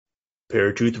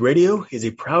Paratruth Radio is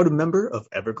a proud member of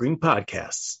Evergreen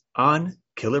Podcasts on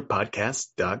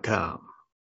KillerPodcast.com.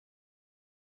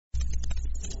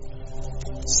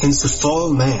 Since the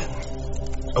fall of man,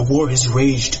 a war has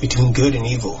raged between good and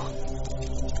evil.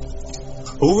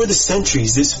 Over the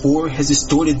centuries, this war has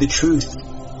distorted the truth.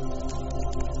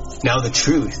 Now the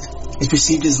truth is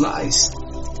perceived as lies,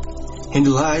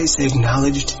 and lies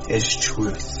acknowledged as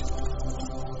truth.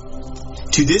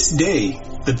 To this day,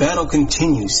 the battle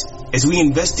continues as we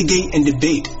investigate and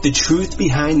debate the truth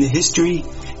behind the history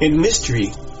and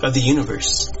mystery of the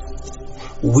universe.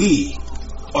 We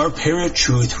are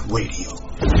Paratruth Radio.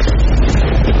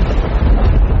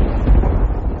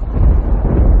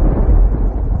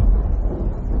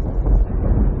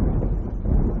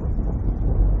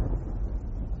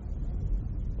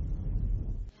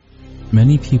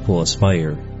 Many people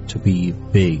aspire to be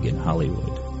big in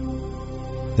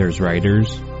Hollywood. There's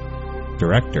writers,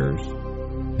 directors,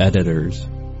 editors,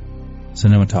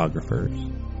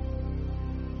 cinematographers.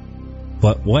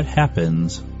 But what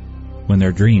happens when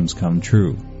their dreams come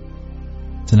true?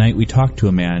 Tonight we talk to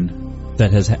a man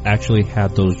that has actually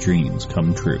had those dreams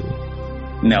come true.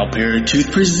 Now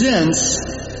Paratruth presents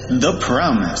The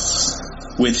Promise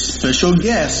with special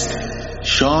guest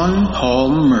Sean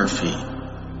Paul Murphy.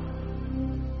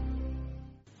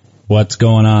 What's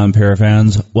going on,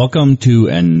 Parafans? Welcome to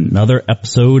another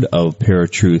episode of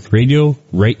Paratruth Radio,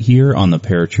 right here on the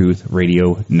Paratruth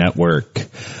Radio Network.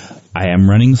 I am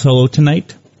running solo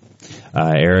tonight.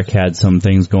 Eric had some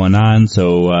things going on,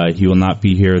 so he will not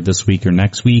be here this week or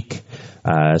next week.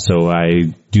 So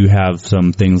I do have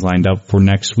some things lined up for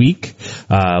next week.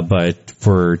 But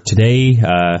for today,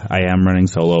 I am running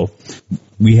solo.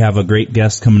 We have a great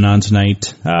guest coming on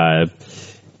tonight.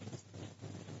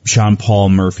 Sean Paul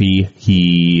Murphy.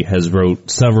 He has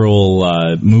wrote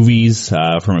several movies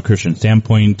from a Christian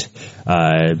standpoint.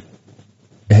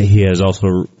 He has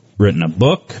also written a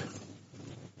book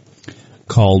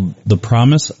called The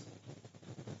Promise,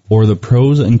 or the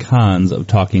Pros and Cons of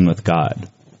Talking with God.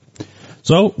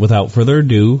 So, without further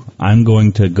ado, I'm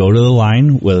going to go to the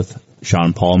line with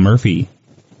Sean Paul Murphy.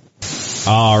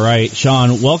 All right,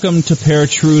 Sean, welcome to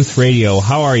Paratruth Radio.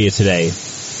 How are you today?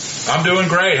 I'm doing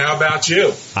great. How about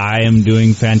you? I am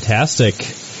doing fantastic.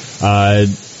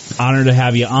 Honored to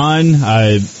have you on.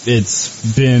 It's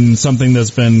been something that's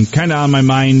been kind of on my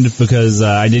mind because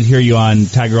I did hear you on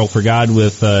Tag Girl for God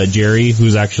with Jerry,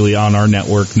 who's actually on our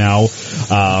network now,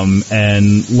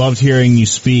 and loved hearing you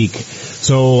speak.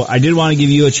 So I did want to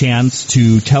give you a chance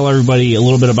to tell everybody a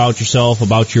little bit about yourself,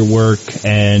 about your work,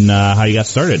 and how you got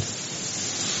started.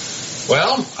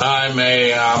 Well, I'm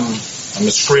a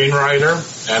screenwriter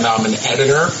and I'm an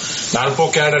editor, not a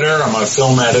book editor. I'm a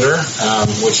film editor,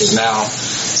 which is now,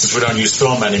 since we don't use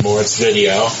film anymore, it's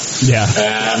video. Yeah.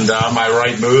 And I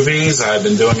write movies. I've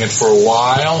been doing it for a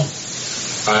while.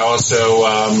 I also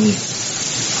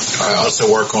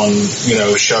work on,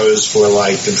 shows for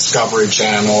like the Discovery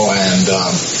Channel and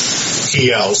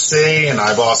TLC, and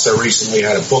I've also recently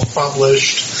had a book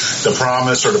published, The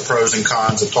Promise, or the Pros and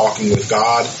Cons of Talking with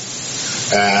God.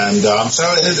 And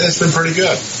so it's been pretty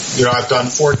good. I've done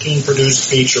 14 produced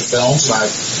feature films, and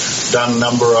I've done a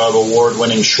number of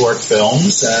award-winning short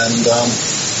films, and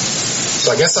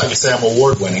so I guess I could say I'm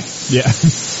award-winning. Yeah.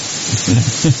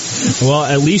 Well,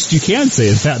 at least you can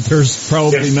say that. There's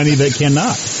probably many that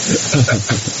cannot.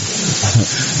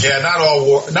 Yeah,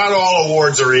 not all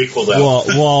awards are equal, though.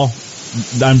 Well,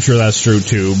 I'm sure that's true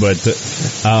too. But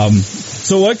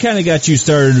so, what kind of got you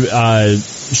started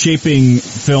shaping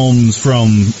films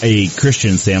from a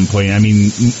Christian standpoint? I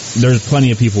mean, there's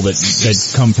plenty of people that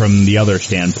come from the other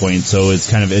standpoint, so it's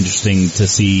kind of interesting to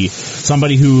see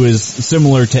somebody who is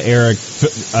similar to Eric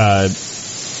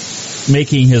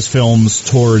making his films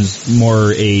towards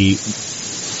more a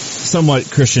somewhat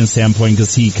Christian standpoint,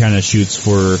 because he kind of shoots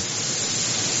for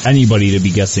anybody to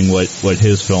be guessing what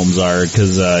his films are,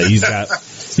 because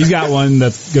he's got one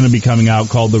that's going to be coming out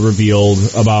called The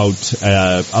Revealed, about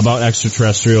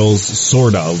extraterrestrials,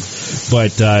 sort of,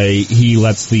 but he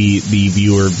lets the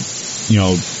viewer,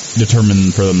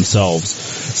 determine for themselves.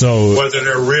 So whether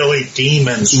they're really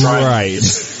demons trying. Right.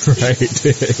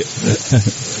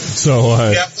 So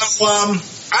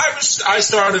I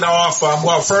started off.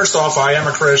 First off, I am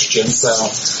a Christian, so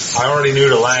I already knew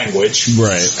the language.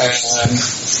 Right. And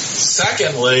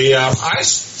secondly,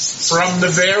 from the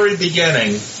very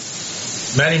beginning,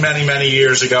 many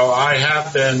years ago,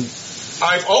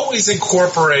 I've always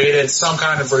incorporated some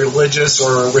kind of religious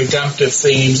or redemptive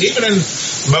themes, even in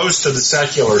most of the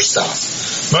secular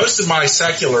stuff. Most of my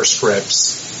secular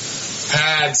scripts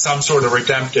had some sort of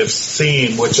redemptive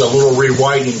theme, which a little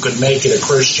rewriting could make it a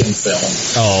Christian film.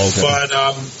 Oh, okay. But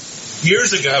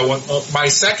years ago, when my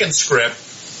second script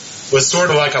was sort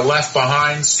of like a Left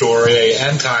Behind story, a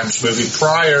end times movie.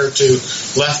 Prior to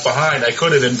Left Behind, I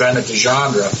could have invented the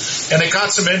genre. And it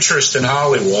got some interest in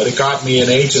Hollywood. It got me an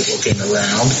agent looking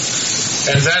around.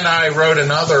 And then I wrote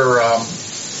another a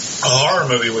horror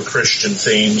movie with Christian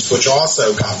themes, which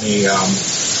also got me a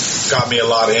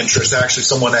lot of interest. Actually,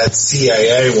 someone at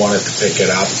CAA wanted to pick it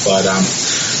up, but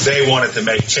they wanted to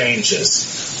make changes.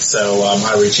 So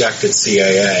I rejected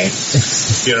CAA.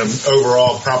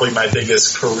 Overall, probably my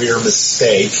biggest career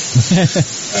mistake.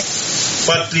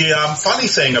 But the funny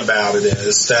thing about it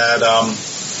is that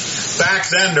back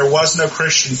then there was no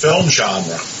Christian film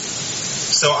genre.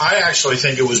 So I actually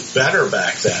think it was better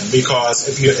back then, because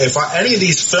if any of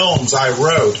these films I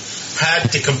wrote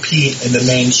had to compete in the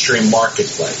mainstream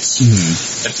marketplace,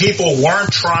 and people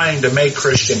weren't trying to make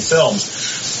Christian films.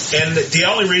 And the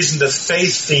only reason the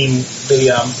faith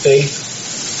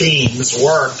themes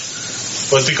worked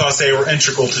was because they were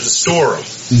integral to the story.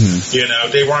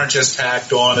 They weren't just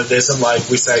tacked on. It isn't like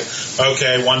we say,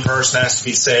 okay, one person has to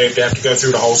be saved, they have to go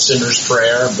through the whole sinner's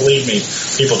prayer. And believe me,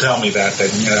 people tell me that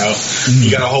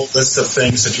you got a whole list of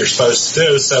things that you're supposed to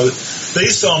do. So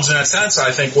these films, in a sense,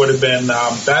 I think would have been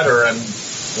better. And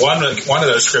one of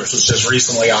those scripts was just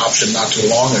recently optioned not too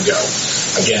long ago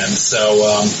again. So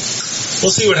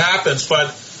we'll see what happens.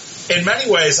 But in many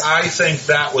ways, I think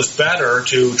that was better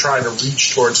to try to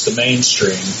reach towards the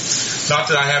mainstream. Not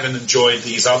that I haven't enjoyed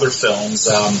these other films,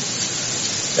 and I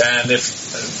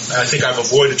think I've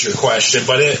avoided your question,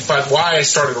 but why I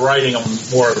started writing them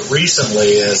more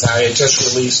recently is I had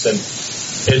just released an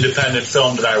independent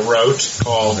film that I wrote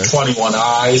called 21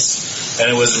 Eyes, and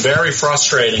it was very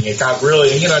frustrating. It got really,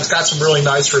 it's got some really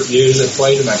nice reviews. It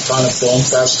played in a ton of film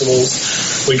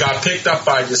festivals. We got picked up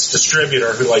by this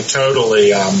distributor who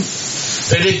totally,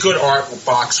 they did good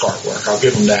box artwork. I'll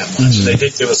give them that much. They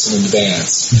did give us an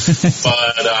advance.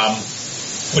 But,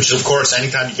 which of course,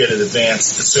 anytime you get an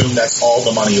advance, assume that's all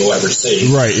the money you'll ever see.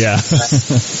 Right, yeah.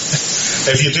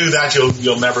 If you do that,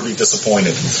 you'll never be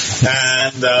disappointed.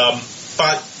 And,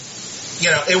 but,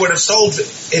 it would have sold it.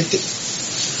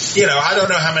 I don't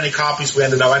know how many copies we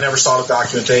ended up. I never saw the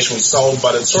documentation we sold,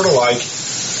 but it's sort of like,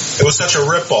 it was such a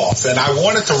ripoff, and I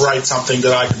wanted to write something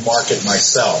that I could market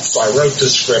myself. So I wrote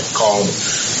this script called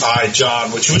I,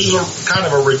 John, which was kind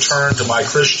of a return to my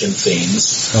Christian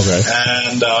themes. Okay.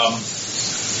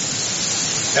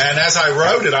 And as I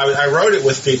wrote it, I wrote it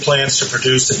with the plans to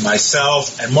produce it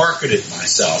myself and market it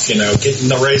myself, getting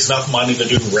to raise enough money to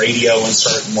do radio in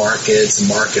certain markets and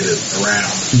market it around.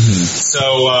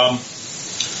 So,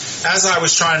 as I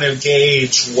was trying to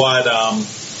gauge what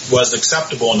was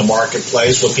acceptable in the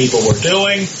marketplace, what people were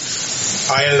doing,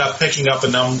 I ended up picking up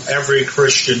every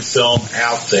Christian film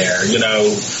out there,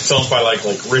 films by like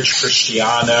Rich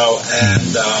Cristiano,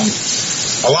 and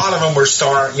a lot of them were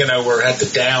had the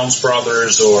Downs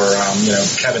brothers, or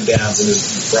Kevin Downs and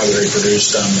his brother, he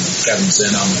produced them, and Kevin's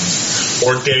in them,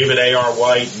 or David A.R.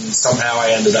 White, and somehow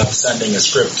I ended up sending a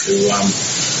script to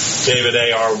David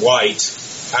A.R. White.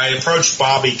 I approached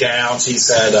Bobby Downs. He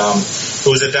said,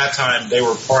 who was at that time, they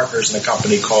were partners in a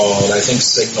company called, I think,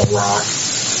 Signal Rock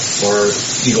or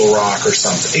Eagle Rock or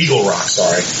something. Eagle Rock,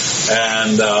 sorry.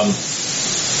 And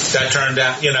that turned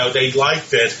out, they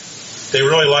liked it. They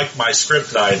really liked my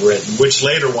script that I had written, which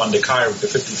later won the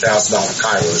 $50,000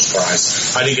 Kairos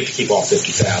Prize. I didn't get to keep all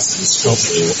 50,000.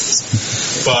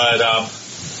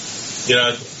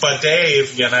 But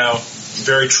Dave,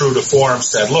 very true to form,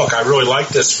 said, look, I really like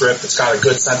this script. It's got a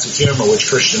good sense of humor, which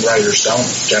Christian writers don't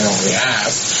generally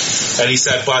have. And he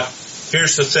said, but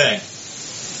here's the thing.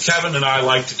 Kevin and I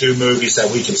like to do movies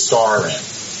that we can star in.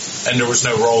 And there was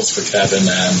no roles for Kevin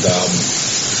and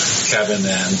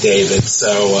David.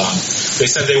 So they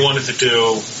said they wanted to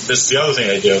do, this is the other thing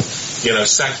they do,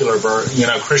 secular,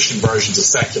 Christian versions of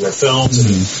secular films.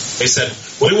 And they said,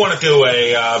 we want to do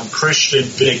a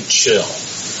Christian Big Chill.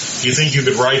 Do you think you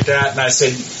could write that? And I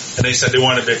said, and they said they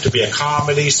wanted it to be a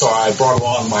comedy, so I brought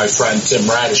along my friend Tim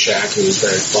Radishak, who was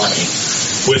very funny,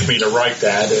 with me to write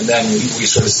that, and then we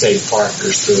sort of stayed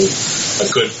partners through a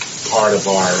good part of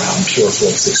our Pure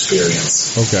Flix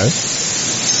experience. Okay.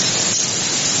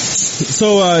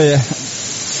 So,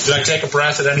 did I take a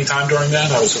breath at any time during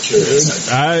that? I was so curious.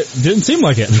 Didn't seem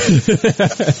like it.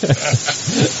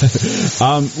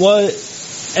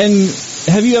 And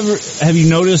have you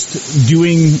noticed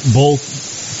doing both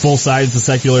sides, the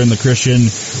secular and the Christian,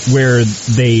 where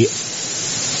they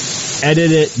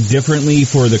edit it differently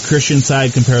for the Christian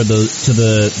side compared to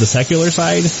the secular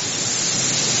side?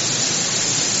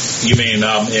 You mean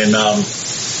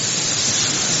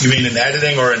in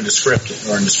editing or in the scripting?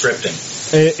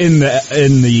 In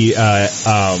the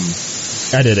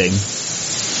editing.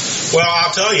 Well,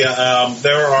 I'll tell you,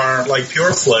 there are like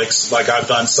pure flicks, like I've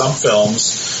done some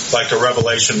films, like the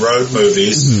Revelation Road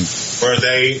movies, where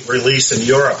they release in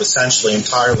Europe essentially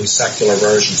entirely secular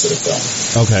versions of the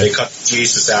film. Okay. They cut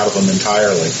Jesus out of them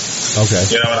entirely. Okay.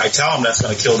 You know, and I tell them that's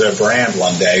going to kill their brand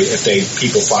one day if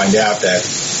people find out that,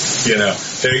 you know,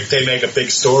 they make a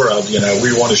big store of, you know,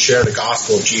 we want to share the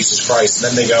gospel of Jesus Christ,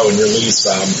 and then they go and release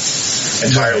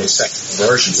entirely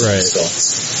secular versions of these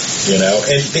films. You know,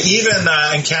 and even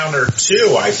Encounter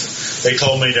 2, they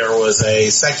told me there was a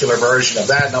secular version of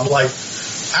that, and I'm like,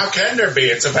 how can there be?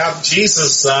 It's about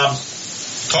Jesus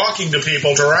talking to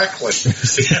people directly.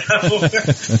 You know?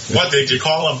 What, did you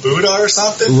call him Buddha or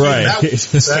something? Right. That was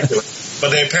secular. But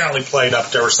they apparently played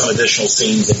up, there were some additional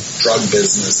scenes of drug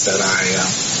business that I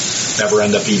never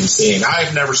end up even seeing.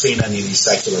 I've never seen any of these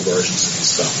secular versions of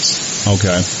these films.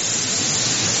 Okay.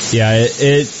 Yeah,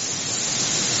 it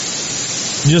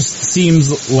just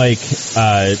seems like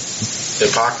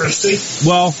hypocrisy?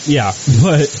 Well, yeah,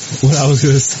 but what I was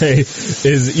going to say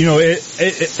is, you know,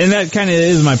 and that kind of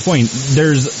is my point.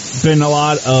 There's been a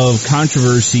lot of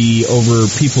controversy over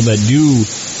people that do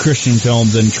Christian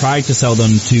films and try to sell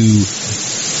them to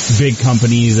big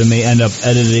companies, and they end up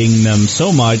editing them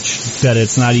so much that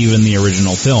it's not even the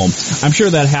original film. I'm sure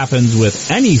that happens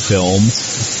with any film,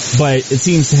 but it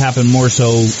seems to happen more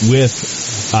so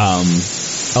with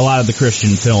a lot of the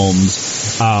Christian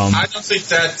films. I don't think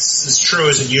that's as true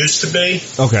as it used to be.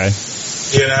 Okay.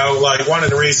 You know, like one of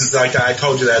the reasons, like I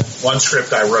told you that one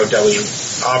script I wrote that was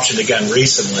optioned again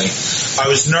recently, I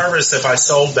was nervous if I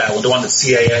sold that one, the one that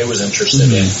CAA was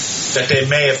interested in, that they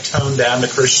may have toned down the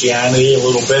Christianity a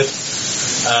little bit.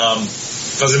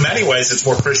 Because in many ways it's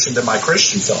more Christian than my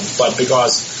Christian films, but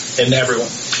because in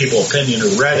people's opinion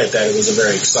who read it that it was a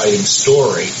very exciting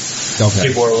story,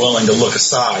 people were willing to look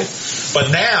aside. But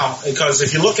now, because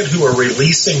if you look at who are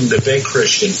releasing the big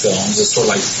Christian films, it's sort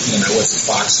of like, you know, what's it,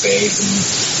 Fox Faith and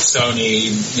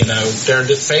Sony, you know, they're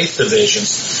the faith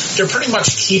divisions. They're pretty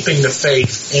much keeping the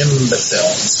faith in the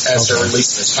films as they're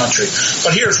released in this country.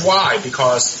 But here's why,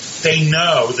 because they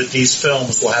know that these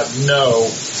films will have no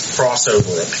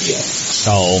crossover appeal.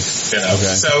 You know,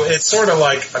 so it's sort of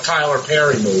like a Tyler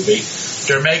Perry movie.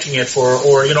 They're making it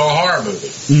or, you know, a horror movie.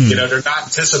 You know, they're not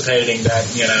anticipating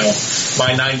that, you know,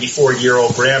 my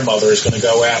 94-year-old grandmother is going to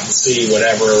go out and see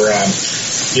whatever,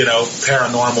 you know,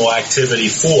 Paranormal Activity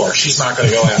 4. She's not going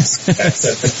to go out and see that.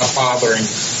 So they're not bothering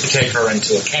to take her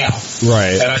into account.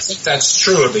 Right. And I think that's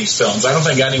true of these films. I don't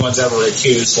think anyone's ever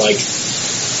accused, like,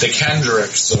 the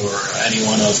Kendricks or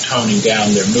anyone of toning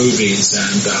down their movies.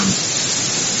 And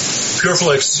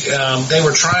Pureflix, they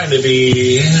were trying to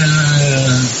be...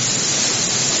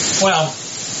 well,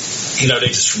 you know, they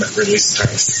just released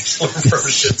entirely secular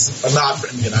versions, but not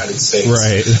in the United States.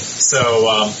 Right.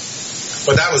 So,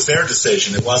 but that was their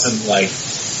decision. It wasn't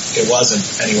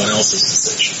anyone else's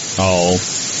decision.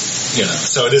 You know,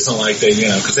 so it isn't like they, you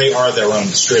know, because they are their own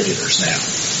distributors now,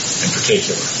 in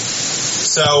particular.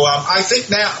 So, I think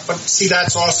now, but see,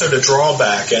 that's also the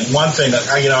drawback. And one thing that,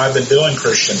 you know, I've been doing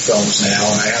Christian films now,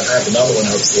 and I have another one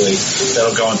hopefully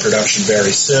that'll go in production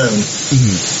very soon.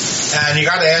 And you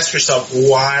got to ask yourself,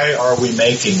 why are we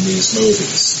making these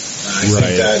movies? I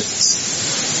think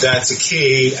that's a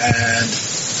key. And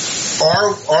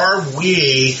are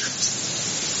we,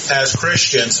 as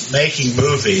Christians, making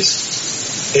movies?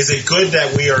 Is it good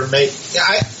that we are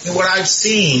what I've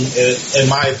seen, in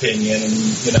my opinion, and,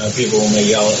 you know, people may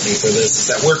yell at me for this, is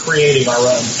that we're creating our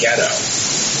own ghetto.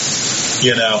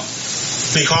 You know,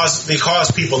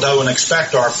 because people don't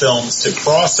expect our films to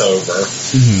cross over.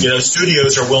 You know,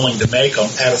 studios are willing to make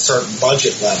them at a certain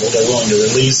budget level. They're willing to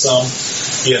release them,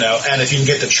 you know, and if you can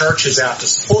get the churches out to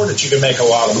support it, you can make a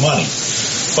lot of money.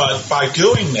 But by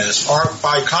doing this,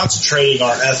 by concentrating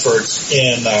our efforts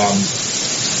in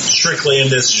strictly in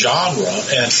this genre,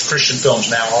 and Christian films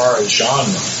now are a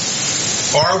genre,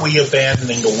 are we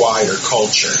abandoning the wider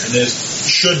culture? And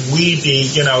should we be,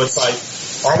 you know, it's like,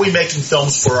 are we making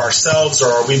films for ourselves,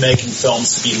 or are we making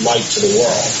films to be light to the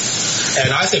world? And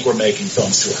I think we're making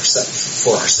films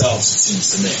for ourselves, it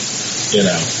seems to me. You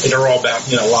know, they're all about,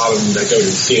 you know, a lot of them that go to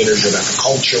the theaters are about the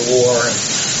culture war.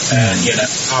 And, you know,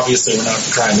 obviously we're not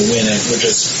trying to win it. We're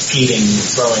just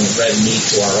throwing red meat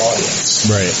to our audience.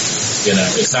 Right. You know,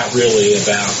 it's not really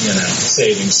about, you know,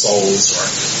 saving souls or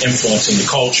influencing the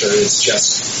culture. It's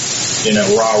just, you know,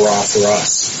 rah-rah for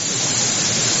us.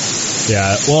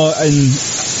 Yeah, well, and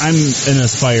I'm an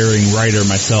aspiring writer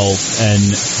myself,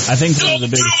 and I think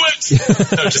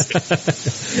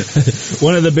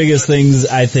one of the biggest things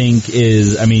I think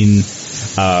is, I mean,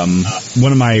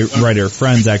 one of my writer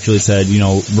friends actually said, you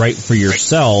know, write for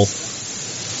yourself,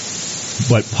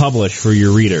 but publish for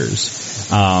your readers.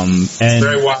 And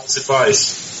very wise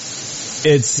advice.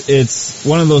 It's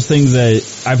one of those things that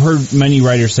I've heard many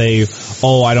writers say,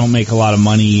 oh, I don't make a lot of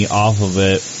money off of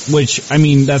it, which, I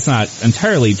mean, that's not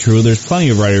entirely true. There's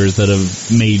plenty of writers that have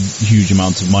made huge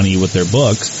amounts of money with their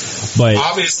books, but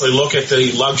obviously look at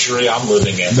the luxury I'm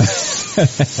living in.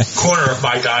 Corner of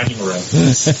my dining room. A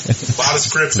lot of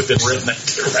scripts have been written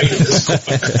right in this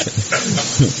corner.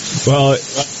 Well,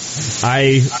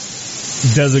 I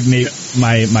designate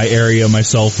my area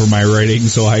myself for my writing,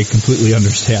 so I completely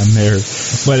understand there.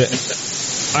 But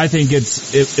I think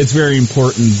it's very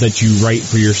important that you write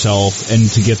for yourself and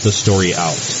to get the story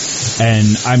out.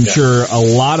 And I'm sure a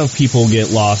lot of people get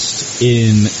lost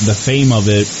in the fame of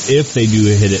it if they do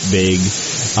hit it big,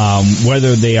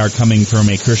 whether they are coming from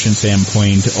a Christian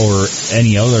standpoint or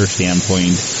any other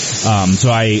standpoint. So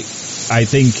I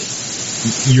think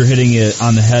you're hitting it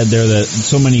on the head there, that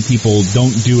so many people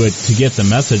don't do it to get the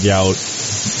message out.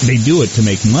 They do it to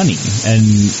make money. And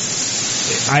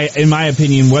in my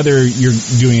opinion, whether you're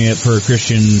doing it for a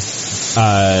Christian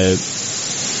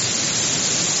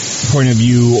point of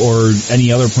view or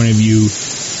any other point of view,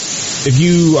 if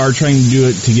you are trying to do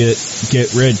it to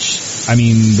get rich, I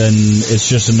mean, then it's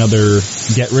just another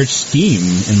get rich scheme,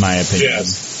 in my opinion.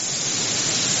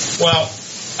 Yes. Well,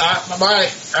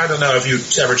 I don't know if you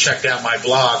ever checked out my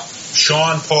blog,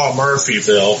 Sean Paul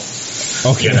Murphyville.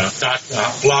 Okay. You know,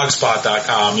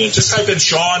 blogspot.com. You know, just type in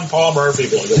Sean Paul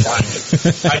Murphyville, you'll find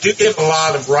it. I do give a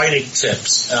lot of writing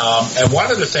tips. And one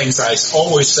of the things I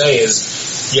always say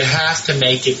is you have to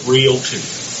make it real to you.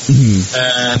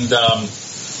 Mm-hmm.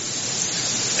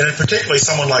 And particularly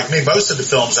someone like me, most of the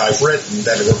films I've written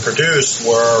that were produced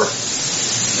were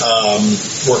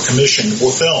commissioned,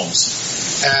 were films.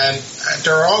 And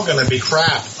they're all going to be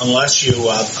crap unless you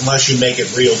make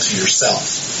it real to yourself.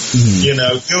 Mm-hmm. You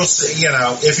know, you'll see, you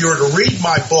know, if you were to read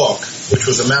my book, which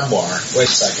was a memoir. Wait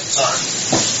a second. Sorry.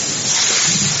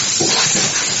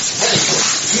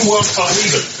 You won't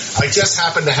believe it. I just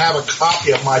happen to have a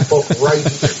copy of my book right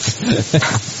here.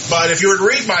 But if you were to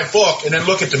read my book and then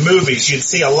look at the movies, you'd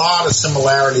see a lot of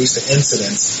similarities to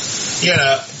incidents, you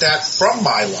know, that from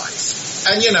my life.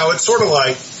 And, you know, it's sort of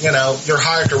like, you know, you're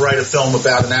hired to write a film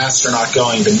about an astronaut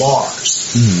going to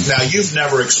Mars. Mm-hmm. Now, you've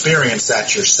never experienced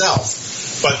that yourself.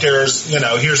 But there's, you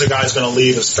know, here's a guy who's going to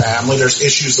leave his family. There's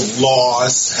issues of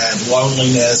loss and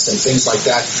loneliness and things like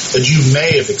that you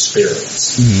may have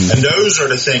experienced. Mm-hmm. And those are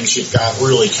the things you've got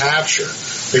really captured.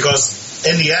 Because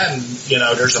in the end, you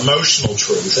know, there's emotional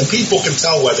truth. And people can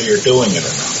tell whether you're doing it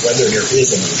or not, whether there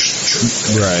is emotional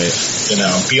truth. Right. You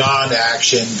know, beyond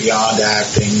action, beyond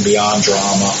acting, beyond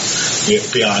drama,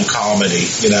 beyond comedy.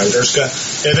 You know,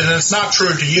 if it's not true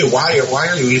to you, why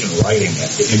are you even writing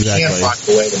it? If you can't find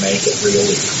a way to make it real,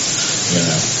 you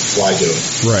know, why do it?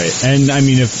 Right. And I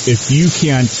mean, if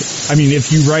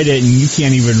you write it and you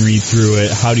can't even read through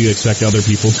it, how do you expect other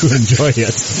people to enjoy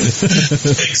it?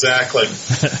 Exactly.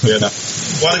 You know.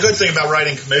 Well, the good thing about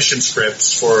writing commission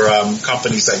scripts for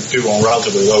companies that do on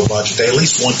relatively low budget, they at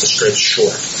least want the script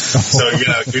short. So, you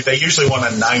know, they usually want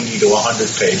a 90 to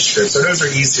 100-page script. So those are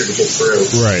easier to get through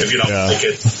if you don't like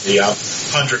it, the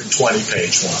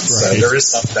 120-page ones. Right. So there is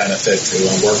some benefit to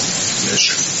working on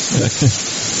commission.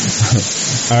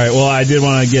 All right. Well, I did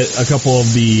want to get a couple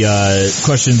of the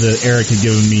questions that Eric had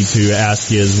given me to ask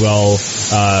you as well.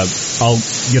 I'll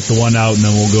get the one out and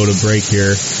then we'll go to break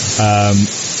here.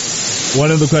 One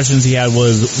of the questions he had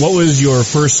was, what was your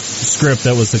first script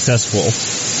that was successful?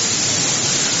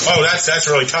 Oh, that's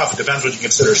really tough. It depends what you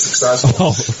consider successful.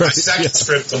 Oh, right. My second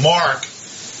script, The Mark,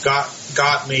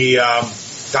 got me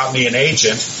an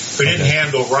agent who didn't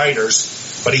handle writers,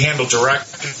 but he handled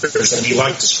directors, and he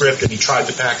liked the script, and he tried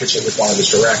to package it with one of his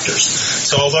directors.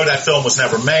 So although that film was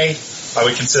never made, I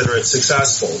would consider it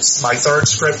successful. My third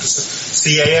script,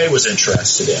 CAA was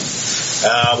interested in.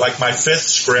 Like my fifth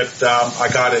script, I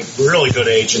got a really good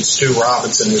agent, Stu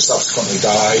Robinson, who subsequently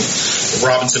died,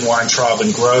 Robinson, Weintraub,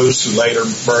 and Gross, who later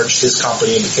merged his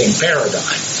company and became Paradigm.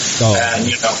 Oh. And,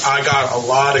 you know, I got a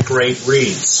lot of great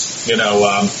reads, you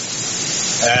know,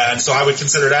 and so I would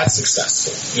consider that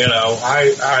successful. You know,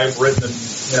 I've written,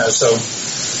 you know, so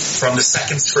from the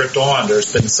second script on,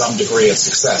 there's been some degree of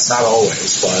success. Not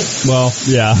always, but... Well,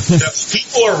 yeah. If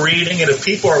people are reading it, if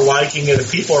people are liking it,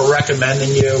 if people are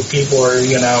recommending you, people are,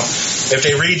 you know, if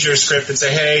they read your script and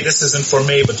say, hey, this isn't for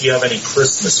me, but do you have any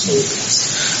Christmas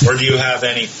movies? or do you have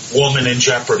any woman in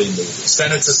jeopardy movies?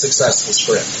 Then it's a successful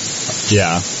script.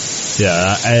 Yeah.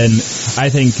 Yeah, and I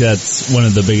think that's one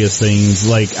of the biggest things.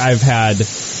 Like, I've had,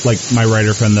 like, my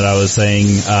writer friend that I was saying,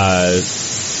 I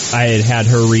had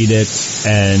her read it,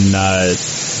 and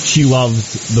she loved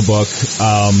the book,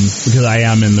 because I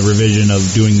am in the revision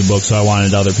of doing the book, so I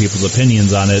wanted other people's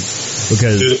opinions on it.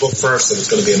 Because do the book first, and it's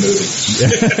going to be a movie.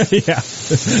 Yeah.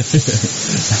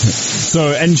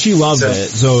 So, and she loved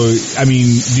it. So, I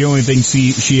mean, the only thing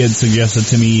she had suggested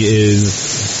to me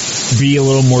is be a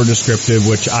little more descriptive,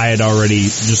 which I had already,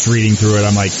 just reading through it,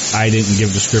 I'm like, I didn't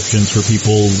give descriptions for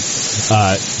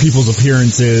people's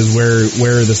appearances,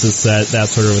 where this is set, that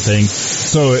sort of a thing.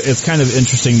 So it's kind of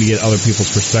interesting to get other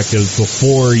people's perspectives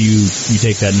before you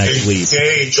take that next leap.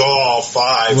 Gauge all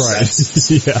 5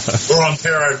 senses. Yeah. We're on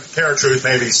Paratruth,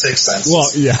 maybe 6 senses.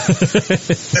 Well, yeah.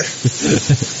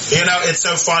 You know, it's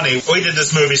so funny. We did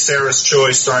this movie, Sarah's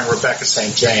Choice, starring Rebecca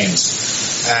St.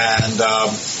 James. And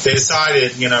they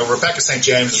decided, you know, Rebecca St.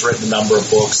 James has written a number of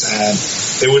books, and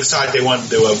they would decide they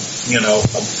wanted to do a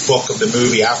book of the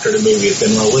movie after the movie had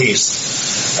been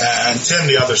released. And Tim,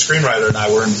 the other screenwriter, and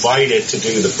I were invited to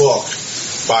do the book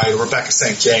by Rebecca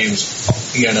St. James,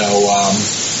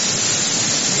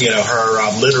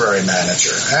 her literary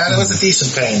manager. And it was a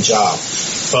decent paying job.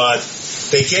 But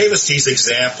they gave us these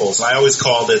examples, and I always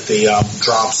called it the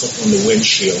drops on the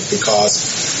windshield,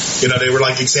 because, you know, they were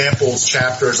like examples,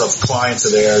 chapters of clients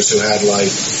of theirs who had, like,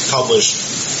 published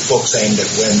books aimed at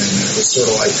women. And it was sort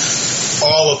of like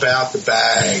all about the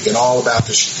bag and all about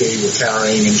the they were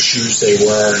carrying and shoes they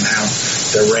were, and how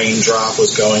the raindrop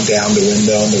was going down the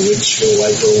window and the windshield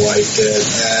wiper wiped it.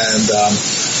 And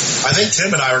I think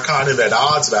Tim and I were kind of at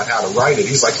odds about how to write it.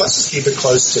 He's like, let's just keep it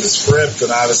close to the script.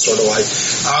 And I was sort of like,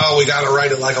 oh, we got to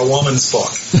write it like a woman's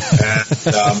book. And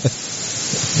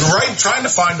trying to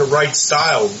find the right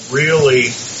style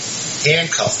really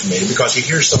handcuffed me, because you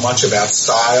hear so much about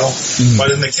style. Mm-hmm. But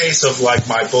in the case of, like,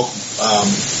 my book,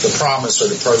 The Promise,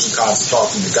 or The Pros and Cons of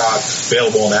Talking to God,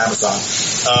 available on Amazon,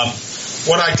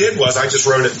 what I did was I just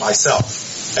wrote it myself.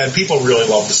 And people really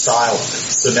love the style of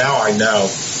it. So now I know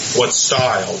what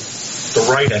style to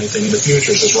write anything in the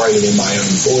future, is just write it in my own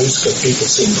voice, because people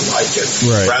seem to like it.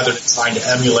 Right. Rather than trying to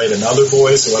emulate another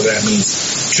voice, whether that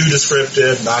means too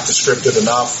descriptive, not descriptive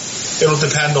enough. It'll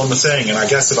depend on the thing. And I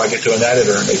guess if I get to an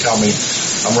editor and they tell me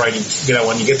I'm writing, you know,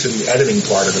 when you get to the editing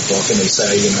part of the book and they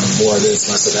say, you know, more of this,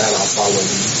 less of that, I'll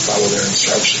follow their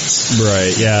instructions.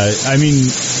 Right. Yeah. I mean,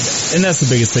 and that's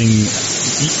the biggest thing.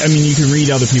 I mean, you can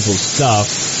read other people's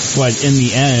stuff, but in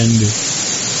the end,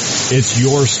 it's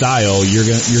your style. You're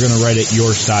gonna write it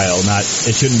your style. Not,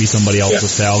 it shouldn't be somebody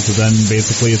else's style, because then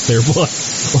basically it's their book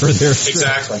or their script.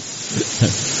 Exactly.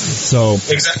 So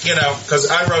exactly, you know, because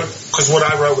what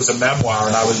I wrote was a memoir,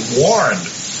 and I was warned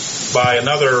by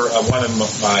another one of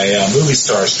my movie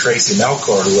stars, Tracy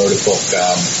Melchior, who wrote a book,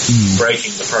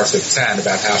 Breaking the Perfect 10,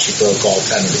 about how she broke all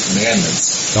 10 of the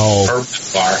commandments. Oh. Her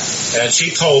memoir. And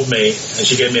she told me, and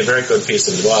she gave me a very good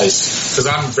piece of advice, because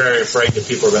I'm very afraid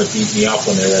that people are going to beat me up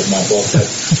when they read my book, that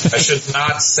I should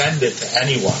not send it to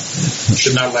anyone. I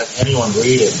should not let anyone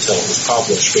read it until it was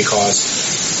published,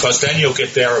 because then you'll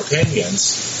get their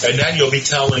opinions, and then you'll be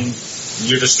telling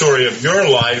the story of your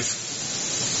life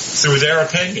through their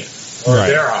opinion. Or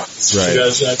their eyes. Right. She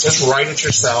goes, just write it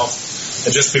yourself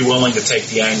and just be willing to take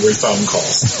the angry phone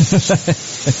calls.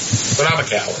 But I'm a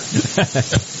coward.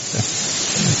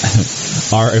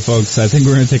 All right, folks, I think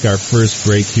we're going to take our first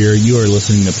break here. You are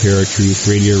listening to Paratruth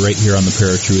Radio right here on the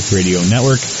Paratruth Radio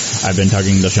Network. I've been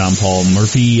talking to Sean Paul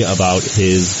Murphy about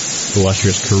his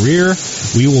illustrious career.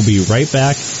 We will be right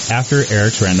back after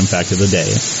Eric's Random Fact of the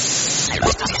Day.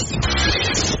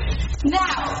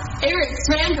 Now, Eric's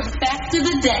Random Fact of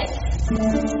the Day.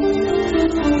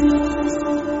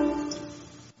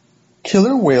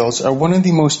 Killer whales are one of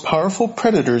the most powerful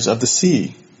predators of the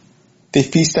sea. They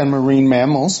feast on marine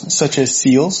mammals such as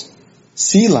seals,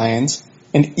 sea lions,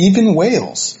 and even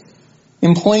whales,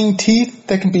 employing teeth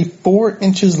that can be 4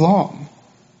 inches long.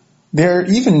 They are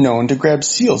even known to grab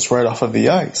seals right off of the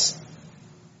ice.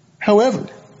 However,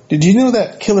 did you know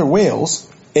that killer whales,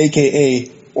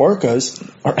 aka orcas,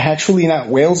 are actually not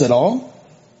whales at all?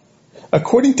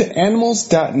 According to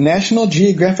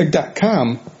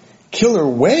animals.nationalgeographic.com, killer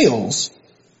whales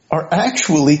are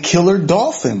actually killer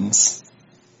dolphins.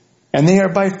 And they are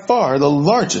by far the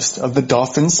largest of the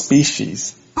dolphin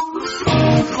species.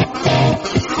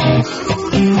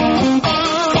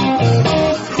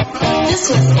 This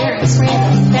was Eric's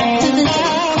Random Fact of the Day.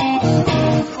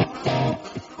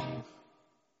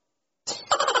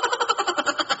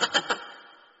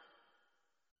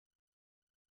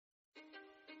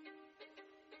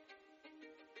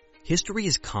 History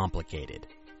is complicated.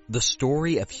 The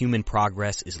story of human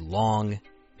progress is long,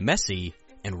 messy,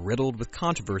 and riddled with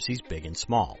controversies big and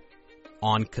small.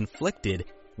 On Conflicted,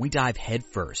 we dive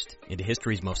headfirst into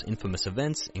history's most infamous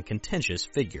events and contentious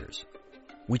figures.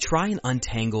 We try and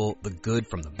untangle the good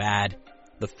from the bad,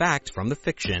 the fact from the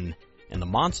fiction, and the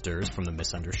monsters from the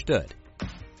misunderstood.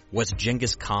 Was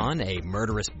Genghis Khan a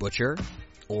murderous butcher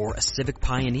or a civic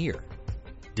pioneer?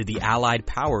 Did the Allied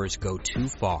powers go too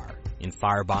far in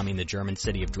firebombing the German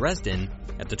city of Dresden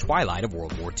at the twilight of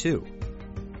World War II?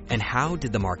 And how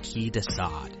did the Marquis de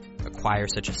Sade acquire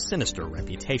such a sinister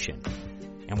reputation?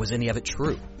 And was any of it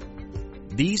true?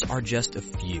 These are just a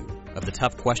few of the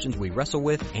tough questions we wrestle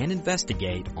with and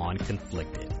investigate on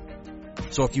Conflicted.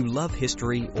 So if you love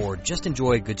history or just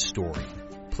enjoy a good story,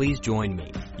 please join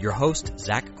me, your host,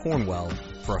 Zach Cornwell,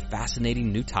 for a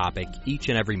fascinating new topic each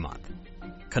and every month.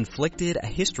 Conflicted, a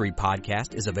history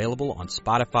podcast, is available on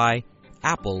Spotify,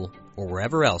 Apple, or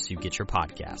wherever else you get your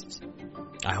podcasts.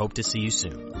 I hope to see you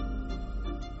soon.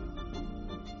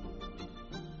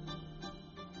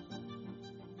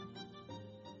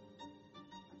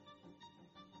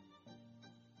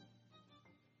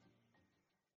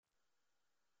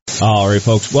 All right,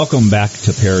 folks, welcome back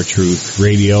to Paratruth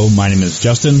Radio. My name is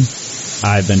Justin.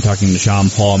 I've been talking to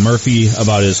Sean Paul Murphy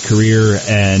about his career,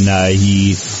 and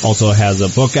he also has a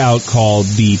book out called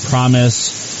The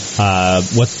Promise.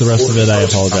 What's the rest of it? I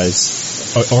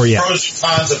apologize. Yeah. Pros and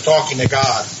Cons of Talking to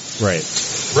God. Right.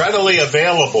 Readily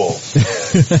available.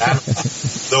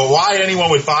 Though why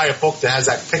anyone would buy a book that has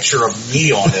that picture of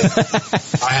me on it,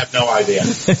 I have no idea.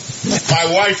 My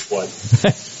wife would.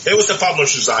 It was the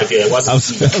publisher's idea. It wasn't. I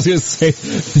was going to say,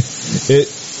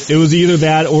 it was either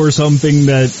that or something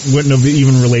that wouldn't have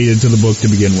even related to the book to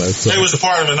begin with. So. It was a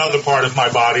part of another part of my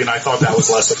body, and I thought that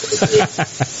was less appropriate.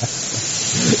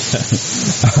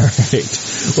 All right.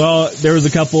 Well, there was a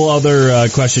couple other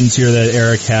questions here that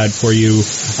Eric had for you.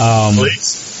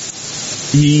 Please.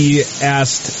 He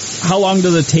asked, how long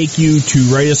does it take you to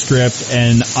write a script,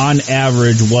 and on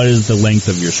average, what is the length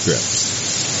of your scripts?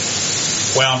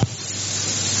 Well,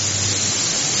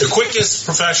 the quickest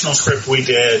professional script we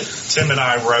did, Tim and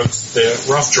I wrote the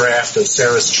rough draft of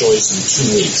Sarah's Choice in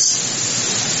 2 weeks.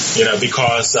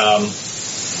 Because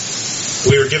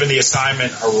we were given the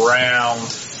assignment around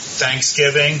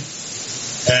Thanksgiving,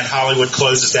 and Hollywood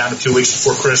closes down to 2 weeks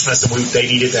before Christmas, and they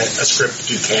needed a script to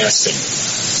do casting.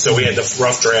 So we had the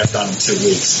rough draft done in 2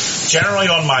 weeks. Generally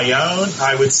on my own,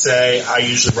 I would say I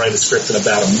usually write a script in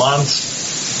about a month.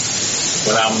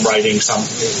 When I'm writing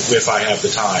if I have the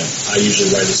time, I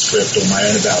usually write a script on my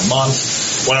own about a month.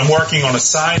 When I'm working on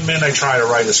assignment, I try to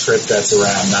write a script that's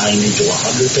around 90 to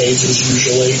 100 pages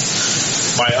usually.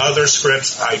 My other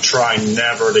scripts, I try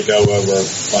never to go over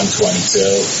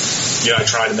 122. I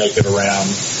try to make it around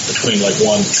between like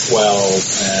 112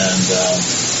 and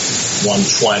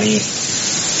 120.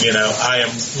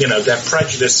 That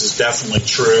prejudice is definitely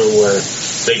true where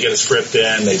they get a script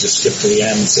in, they just skip to the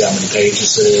end and see how many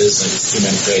pages it is, and if it's too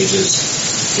many pages,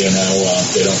 they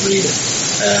don't read it.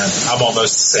 And I'm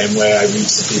almost the same way. I read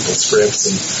some people's scripts,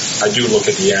 and I do look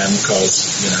at the end because,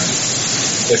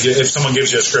 if someone gives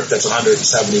you a script that's 175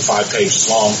 pages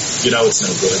long, it's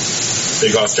no good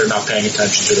because they're not paying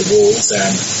attention to the rules,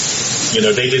 and,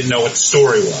 they didn't know what the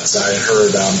story was. I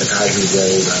heard the guy who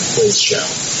wrote Quiz Show,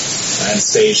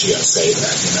 Anastasia, say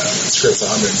that, the script's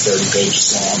 130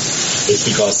 pages long. It's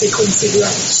because they couldn't figure out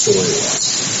what the story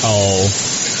was. Oh.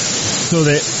 So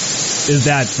is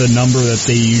that the number that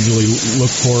they usually look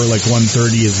for, like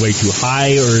 130 is way too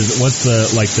high, or what's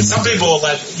the Some people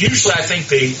usually I think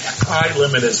the high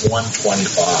limit is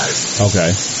 125.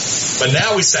 Okay. But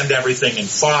now we send everything in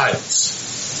files.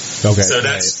 Okay. So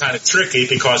that's kind of tricky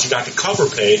because you got the cover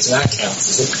page, and that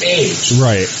counts as a page.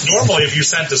 Right. Normally, if you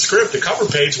sent the script, the cover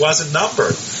page wasn't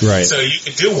numbered. Right. So you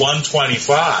could do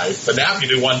 125, but now if you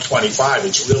do 125,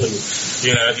 it's really,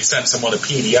 if you send someone a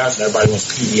PDF and everybody wants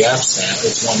PDFs now,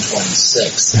 it's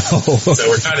 126. Oh. So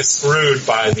we're kind of screwed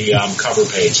by the cover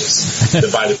pages,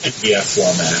 by the PDF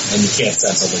format, and you can't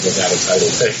send something without a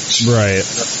title page. Right.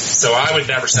 So I would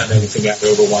never send anything out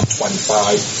over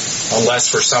 125 unless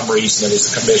for some reason it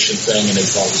was a commission thing and they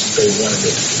wanted it to be long.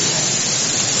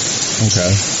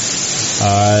 Okay.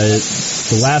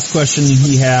 The last question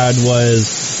he had was,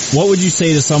 what would you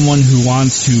say to someone who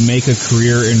wants to make a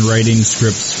career in writing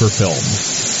scripts for film?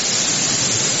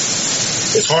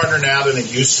 It's harder now than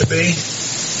it used to be.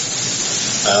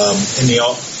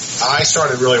 I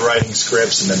started really writing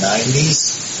scripts in the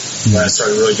 90s when I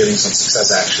started really getting some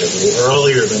success, actually a little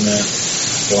earlier than that.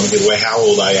 I don't want to give away how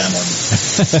old I am.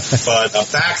 But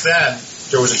back then,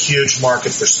 there was a huge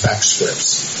market for spec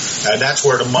scripts, and that's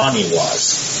where the money was.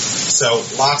 So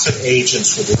lots of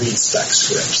agents would read spec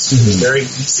scripts. It was very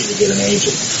easy to get an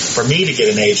agent. For me to get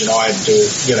an agent, all I had to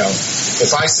do,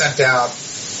 if I sent out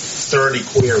 30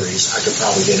 queries, I could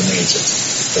probably get an agent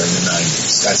during the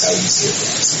 90s. That's how easy it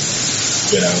was.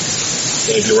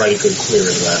 If you write a good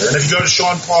query letter. And if you go to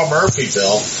Sean Paul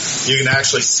Murphyville, you can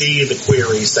actually see the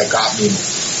queries that got me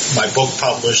my book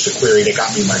published, the query that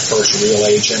got me my first real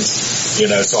agent.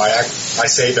 So I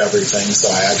save everything, so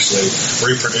I actually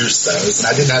reproduce those. And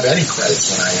I didn't have any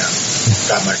credits when I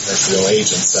got my first real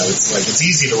agent. So it's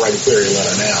easy to write a query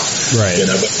letter now. Right.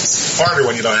 But it's harder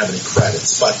when you don't have any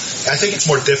credits. But I think it's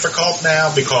more difficult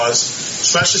now because,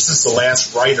 especially since the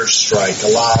last writer's strike,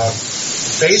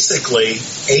 basically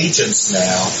agents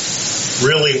now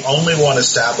really only want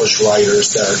established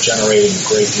writers that are generating a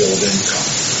great deal of income,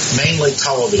 mainly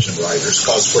television writers,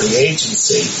 because for the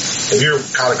agency, if you're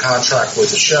got a contract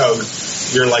with a show,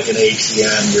 you're like an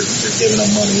ATM, you're giving them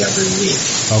money every week.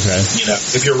 Okay.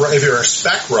 If you're a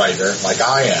spec writer, like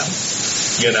I am,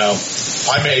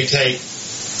 I may take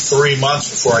 3 months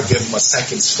before I give them a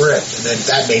second script, and then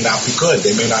that may not be good.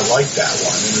 They may not like that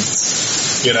one.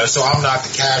 And so I'm not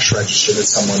the cash register that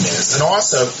someone is. And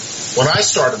also, when I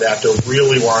started out, there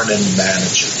really weren't any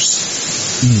managers.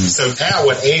 So now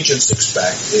what agents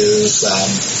expect is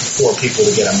for people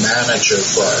to get a manager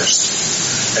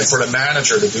first, and for the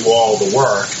manager to do all the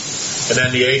work, and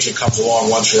then the agent comes along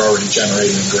once you're already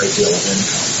generating a great deal of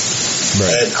income.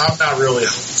 Right. And I'm not really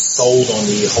sold on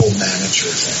the whole manager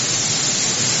thing.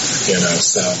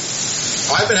 So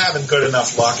I've been having good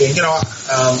enough luck. And,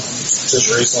 just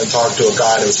recently talked to a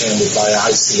guy that was handled by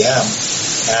ICM.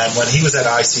 And when he was at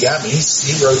ICM, he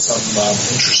wrote some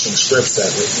interesting scripts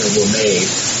that were made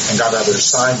and got other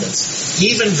assignments.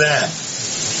 Even then,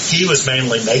 he was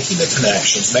mainly making the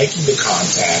connections, making the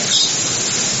contacts,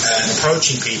 and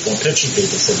approaching people and pitching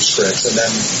people for the scripts. And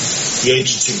then the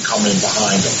agency would come in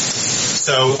behind him.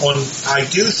 So I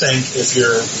do think if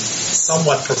you're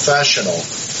somewhat professional,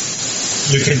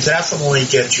 you can definitely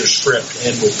get your script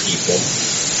in with people,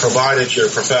 provided you're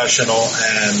professional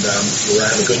and you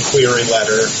have a good query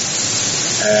letter,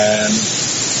 and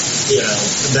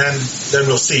then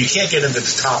we'll see. You can't get into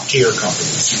the top tier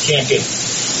companies.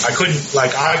 I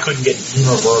couldn't get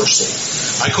Universal.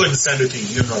 I couldn't send it to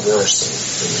Universal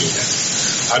to read it.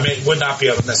 I would not be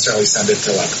able to necessarily send it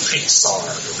to Pixar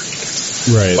to read it.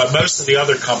 Right. But most of the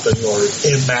other companies, or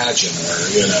Imagine, or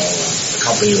a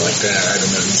company like that, I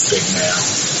don't know who's big now,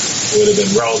 would have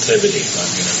been Relativity, but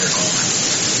they're gone.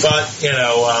 But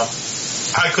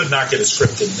I could not get a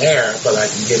script in there, but I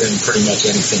can get in pretty much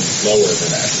anything lower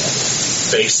than that level,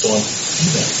 based on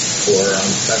or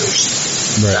letters,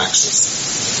 faxes.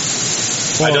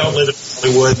 I don't live in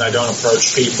Hollywood, and I don't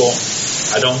approach people.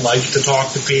 I don't like to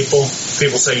talk to people.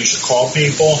 People say you should call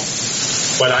people.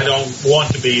 But I don't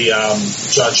want to be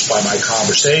judged by my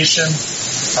conversation.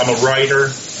 I'm a writer.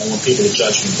 I want people to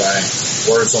judge me by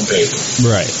words on paper.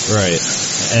 Right.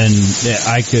 And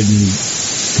I could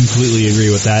completely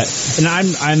agree with that. And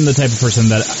I'm the type of person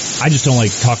that I just don't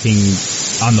like talking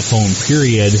on the phone,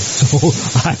 period. So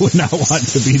I would not want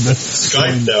to be the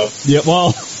Skype, though. Yeah,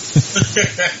 well,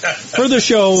 for the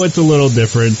show, it's a little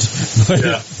different.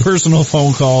 But personal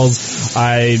phone calls,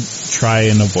 I try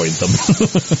and avoid them.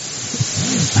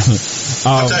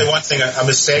 I'll tell you one thing, a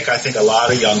mistake I think a lot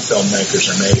of young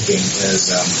filmmakers are making is,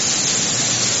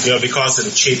 because of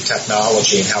the cheap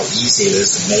technology and how easy it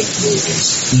is to make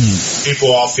movies,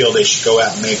 people all feel they should go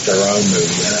out and make their own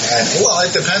movie. And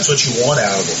it depends what you want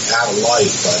out of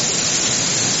life, but,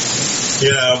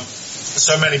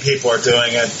 so many people are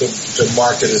doing it. The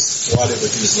market is flooded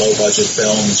with these low-budget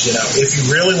films. If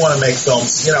you really want to make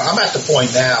films, I'm at the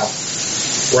point now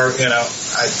where,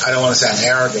 I don't want to sound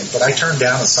arrogant, but I turn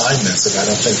down assignments if I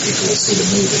don't think people will see the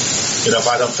movie. If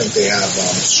I don't think they have a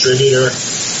distributor,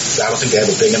 I don't think they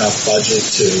have a big enough budget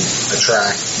to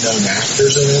attract known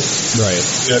actors in it. Right.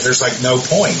 There's no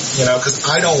point, because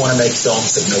I don't want to make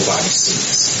films that nobody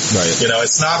sees. Right.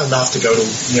 It's not enough to go to,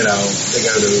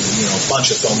 a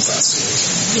bunch of film festivals.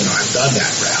 I've done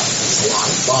that route. It's a lot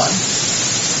of fun.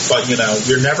 But,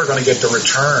 you're never going to get the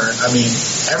return.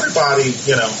 Everybody,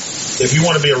 if you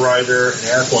want to be a writer, and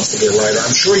Eric wants to be a writer,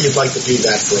 I'm sure you'd like to do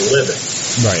that for a living.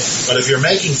 Right. But if you're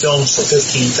making films for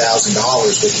 $15,000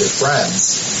 with your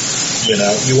friends,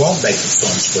 you won't make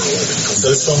films for a living, because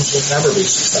those films will never be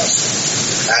successful.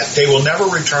 They will never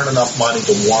return enough money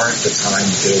to warrant the time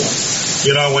to do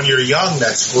them. When you're young,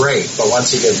 that's great, but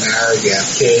once you get married, you have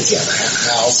kids, you have a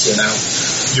house,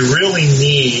 you really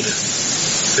need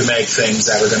to make things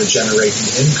that are going to generate the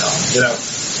income.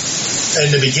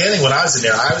 In the beginning, when I was in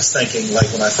there, I was thinking,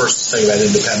 when I first was thinking about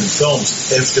independent films,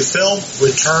 if the film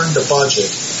returned the budget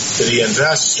to the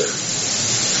investor.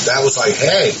 That was like,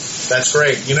 hey, that's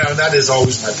great. You know, that is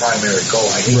always my primary goal.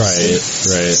 I hate seeing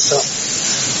right. stuff.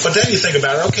 But then you think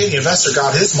about it, okay, the investor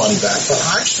got his money back, but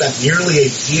I spent nearly a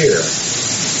year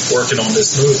working on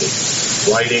this movie.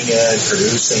 Writing it,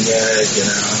 producing it, you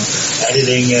know,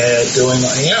 editing it, doing,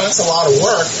 you know, it's a lot of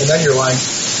work. And then you're like,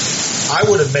 I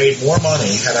would have made more money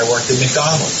had I worked at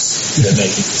McDonald's than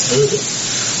making this movie.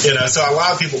 You know, so a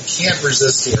lot of people can't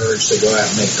resist the urge to go out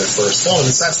and make their first film.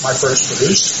 And that's my first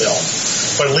produced film.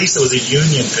 But at least it was a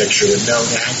union picture with known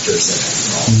actors in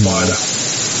it. But,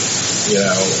 you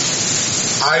know,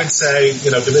 I'd say, you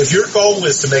know, if your goal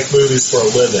is to make movies for a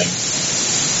living,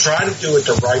 try to do it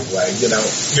the right way. You know,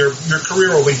 your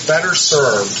career will be better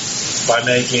served by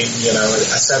making, you know,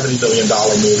 a $70 million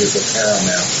movie for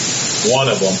Paramount, one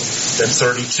of them, than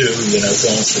 32, you know,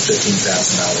 films for $15,000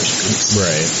 a piece.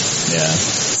 Right. Yeah.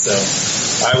 So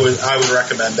I would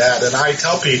recommend that. And I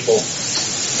tell people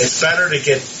it's better to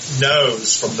get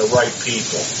no's from the right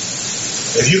people.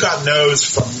 If you got no's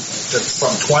from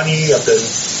 20 of the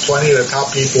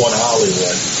top people in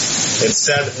Hollywood, and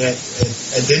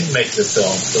didn't make the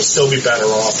film, you'll still be better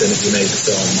off than if you made the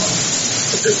film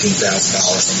for $15,000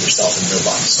 on yourself and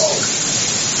nobody saw it.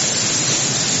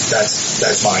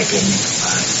 That's my opinion.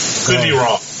 Could be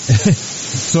wrong.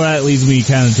 So that leads me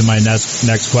kind of to my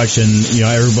next question. You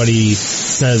know, everybody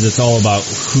says it's all about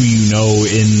who you know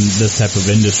in this type of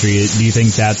industry. Do you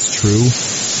think that's true?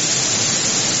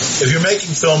 If you're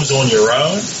making films on your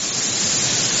own,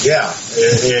 yeah,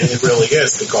 it really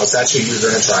is, because that's who you're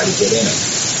going to try to get in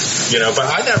it. You know, but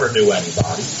I never knew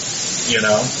anybody. You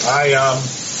know, I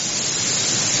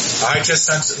just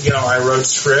sent, you know, I wrote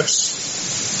scripts,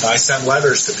 I sent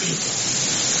letters to people,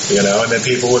 you know, and then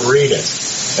people would read it.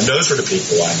 And those were the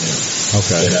people I knew.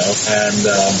 Okay. You know, and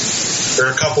there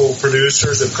are a couple of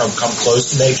producers that come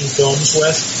close to making films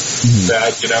with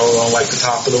that, you know, are on like the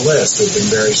top of the list, who've been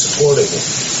very supportive of me.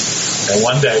 And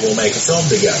one day we'll make a film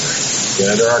together. You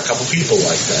know, there are a couple people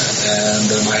like that, and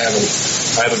I have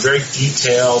a very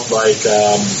detailed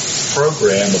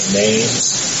program of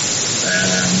names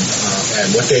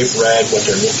and what they've read, what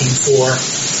they're looking for,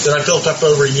 that I built up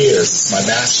over years. It's my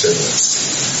master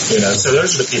list. You know, so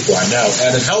those are the people I know,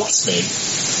 and it helps me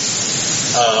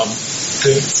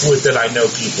that I know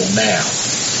people now.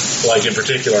 Like in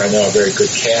particular, I know a very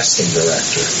good casting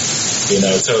director. You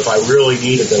know, so if I really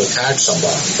needed to attach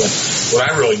somebody, but what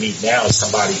I really need now is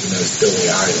somebody who knows Billy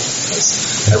Idol,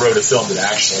 because I wrote a film that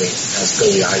actually has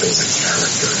Billy Idol as a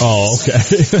character. Oh, okay.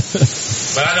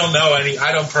 But I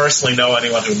don't personally know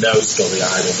anyone who knows Billy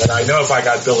Idol, but I know if I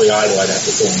got Billy Idol, I'd have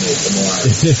to film it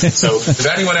tomorrow. So if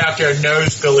anyone out there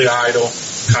knows Billy Idol,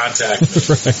 contact me.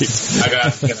 Right. I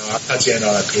got, you know, I'll touch you in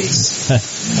on a piece.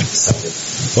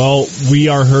 Well, we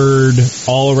are heard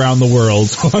all around the world,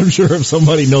 so I'm sure if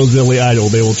somebody knows Billy Idol,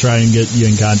 they will try and get you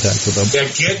in contact with them. Yeah,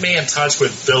 get me in touch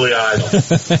with Billy Idol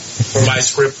for my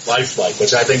script Lifelike,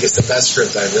 which I think is the best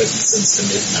script I've written since the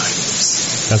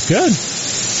mid-90s. That's good.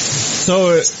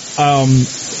 So,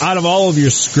 out of all of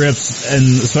your scripts,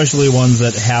 and especially ones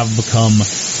that have become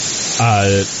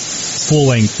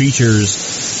full-length features,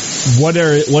 what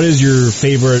is your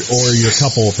favorite or your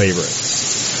couple of favorites?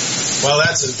 Well,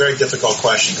 that's a very difficult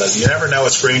question, because you never know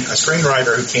a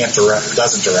screenwriter who can't direct, who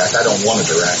doesn't direct. I don't want to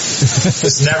direct.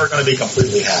 Is never going to be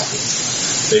completely happy,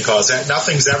 because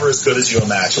nothing's ever as good as you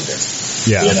imagined it.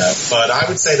 Yeah. You know, but I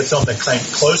would say the film that came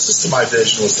closest to my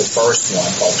vision was the first one,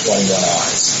 called 21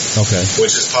 Eyes. Okay.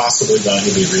 Which is possibly going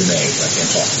to be remade, I can't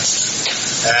talk about.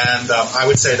 And I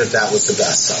would say that was the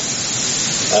best of them.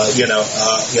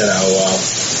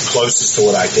 Closest to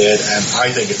what I did, and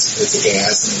I think it's a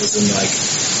gas, and it was in like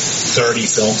 30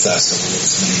 film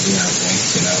festivals, maybe, I think,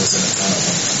 you know, it was in a ton of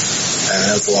them, and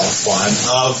it was a lot of fun.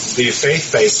 Of the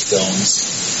faith-based films,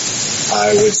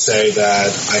 I would say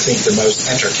that I think the most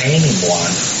entertaining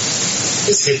one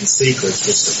is Hidden Secrets,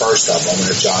 which is the first of them,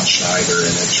 with John Schneider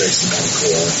and Tracy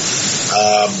Mancour.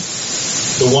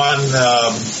 The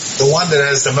one that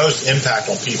has the most impact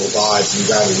on people's lives, and you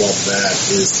gotta love that,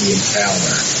 is The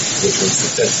Encounter, which was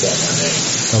the fifth film I made.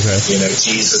 Okay. You know,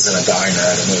 Jesus in a Diner,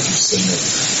 I don't know if you've seen it.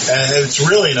 And it's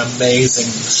really an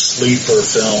amazing sleeper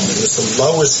film. It was the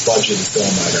lowest budgeted film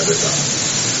I've ever done.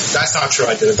 That's not true.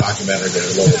 I did a documentary that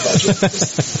had a lower budget. It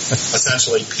was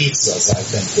essentially pizzas, I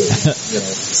think, with, you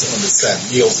know, on the set,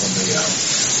 meals on the,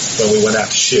 when we went out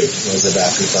to shoot. It was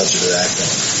about who budgeted that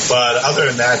film. But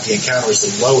other than that, The Encounter was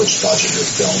the lowest budgeted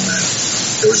film, and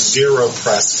there was zero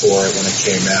press for it when it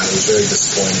came out. It was very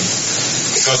disappointing.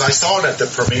 Because I saw it at the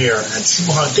premiere, and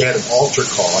they had an altar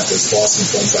call at this Boston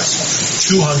Film Festival.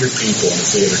 200 people in the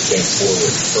theater came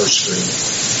forward, first screening.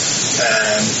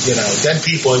 And, then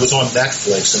it was on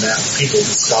Netflix, and people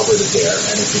discovered it there,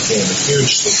 and it became a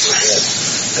huge super hit.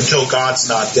 Until God's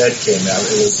Not Dead came out,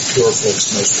 it was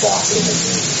PureFlix's most profitable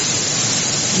movie.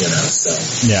 So.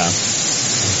 Yeah.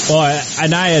 Well,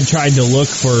 I had tried to look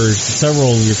for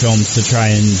several of your films to try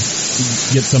and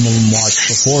get some of them watched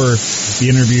before the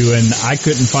interview, and I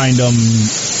couldn't find them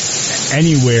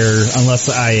anywhere unless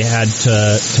I had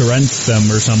to rent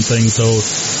them or something. So,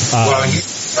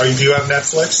 do you have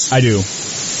Netflix? I do.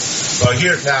 Well,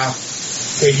 here now,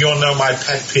 you'll know my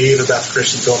pet peeve about the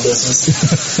Christian film business.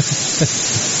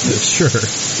 Sure.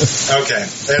 Okay,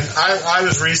 and I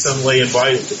was recently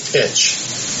invited to pitch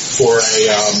for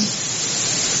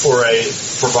a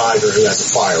provider who has a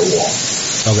firewall.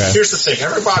 Okay. Here's the thing: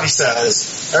 everybody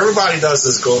does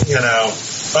this goal,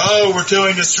 oh, we're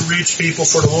doing this to reach people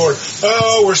for the Lord.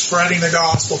 Oh, we're spreading the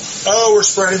gospel. Oh, we're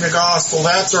spreading the gospel.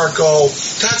 That's our goal.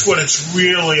 That's what it's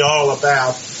really all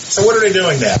about. So what are they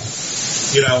doing now?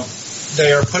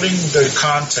 They are putting the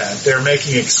content, they're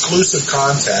making exclusive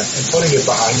content and putting it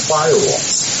behind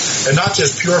firewalls. And not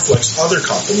just PureFlix, other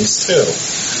companies too.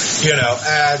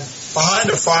 And behind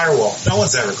a firewall, no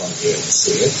one's ever going to be able to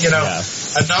see it.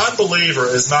 A non-believer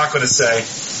is not going to say,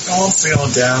 oh, I'm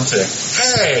feeling down today.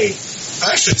 Hey,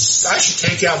 I should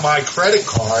take out my credit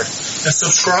card and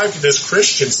subscribe to this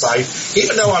Christian site,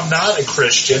 even though I'm not a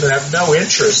Christian and have no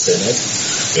interest in it.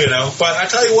 But I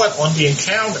tell you what, on the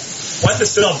encounter, when the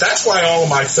film, that's why all of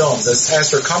my films, as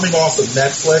they're coming off of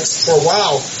Netflix, for a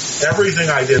while, everything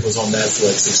I did was on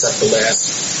Netflix except the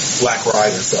last Black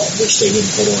Rider film, which they didn't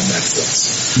put on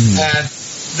Netflix. And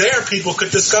there people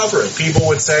could discover it. People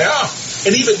would say,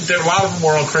 and even a lot of them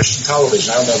were on Christian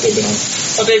television. I don't know if they've been on,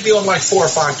 but they'd be on like 4 or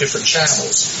 5 different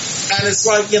channels. And it's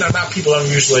like,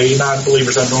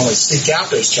 non-believers don't normally seek out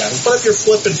those channels. But if you're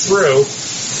flipping through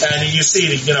and you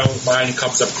see, mine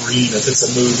comes up green if it's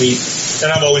a movie,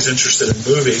 and I'm always interested in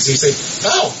movies, you say,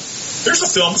 oh, here's a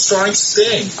film starring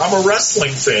Sting. I'm a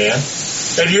wrestling fan,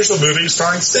 and here's a movie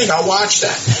starring Sting. I'll watch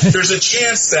that. There's a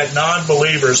chance that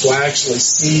non-believers will actually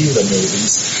see the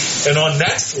movies. And on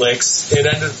Netflix, it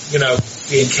ended,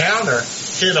 the encounter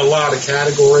hit a lot of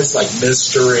categories like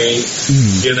mystery,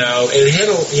 it hit,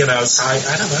 I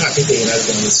don't know, I think they ended up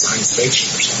in science fiction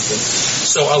or something.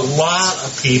 So a lot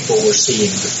of people were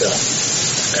seeing the film,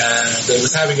 and it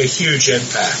was having a huge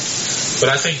impact. But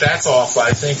I think that's off.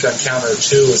 I think Encounter 2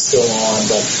 is still on,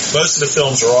 but most of the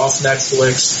films are off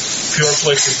Netflix.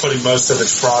 PureFlix is putting most of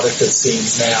its product, it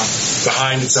seems now,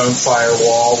 behind its own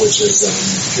firewall, which is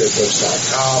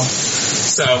pureflix.com.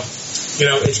 So,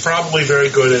 it's probably very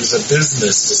good as a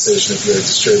business decision if you're a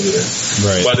distributor.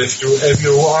 Right. But if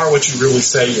you are what you really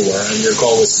say you are, and your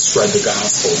goal is to spread the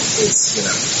gospel,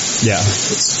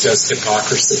 it's just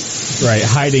hypocrisy. Right.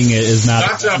 Hiding it is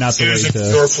not the way using to.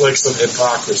 PureFlix of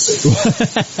hypocrisy.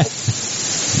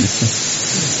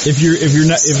 If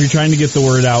you're trying to get the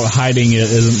word out, hiding it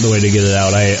isn't the way to get it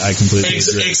out. I completely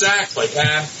agree. Exactly.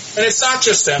 And it's not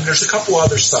just them. There's a couple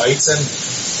other sites,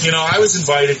 and I was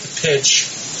invited to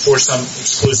pitch for some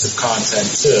exclusive content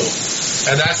too.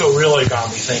 And that's what really got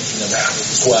me thinking about it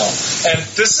as well. And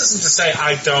this isn't to say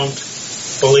I don't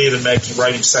believe in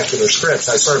writing secular scripts.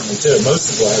 I certainly do.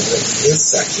 Most of what I've written is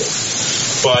secular.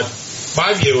 But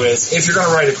my view is, if you're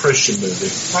going to write a Christian movie,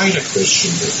 write a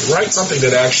Christian movie. Write something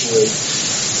that actually,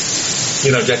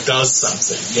 that does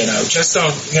something. Just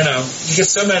don't, you get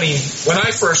so many. When I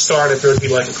first started, there would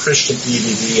be like a Christian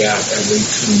DVD out every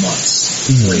 2 months,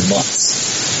 3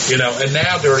 months. And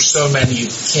now there are so many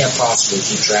you can't possibly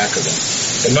keep track of them.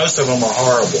 And most of them are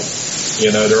horrible.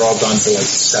 They're all done for like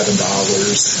 $7 and,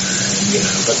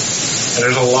 and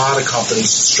there's a lot of companies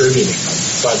distributing them.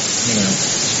 But,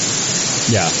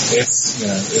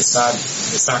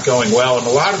 it's not going well. And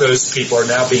a lot of those people are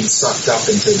now being sucked up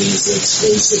into these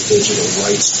exclusive digital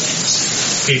rights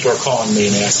things. People are calling me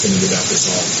and asking me about this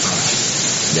all the time.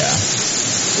 Yeah.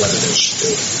 Whether they should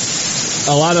do it.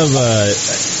 A lot of,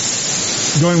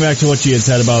 going back to what you had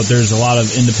said about there's a lot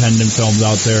of independent films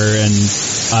out there, and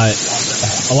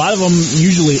a lot of them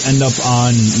usually end up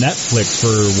on Netflix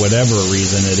for whatever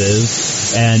reason it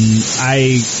is, and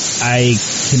I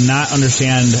cannot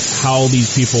understand how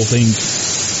these people think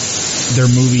their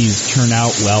movies turn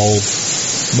out well,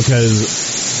 because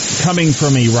coming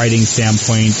from a writing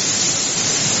standpoint,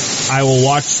 I will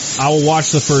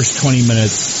watch the first 20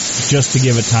 minutes just to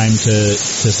give it time to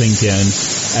sink in,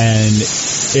 and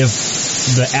if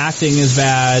the acting is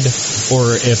bad,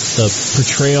 or if the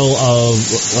portrayal of,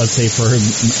 let's say for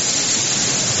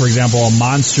example, a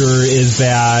monster is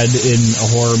bad in a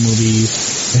horror movie,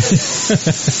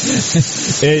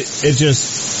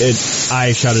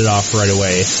 I shut it off right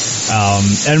away.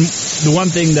 And the one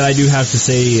thing that I do have to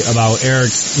say about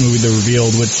Eric's movie, The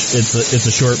Revealed, which it's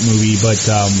a short movie, but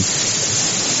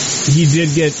he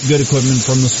did get good equipment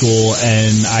from the school,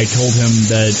 and I told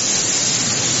him that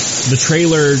the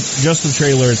trailer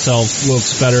itself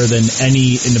looks better than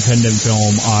any independent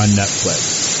film on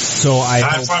Netflix. So I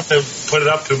want to put it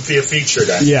up to be a feature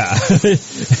then. Yeah.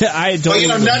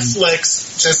 Netflix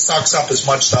just sucks up as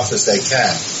much stuff as they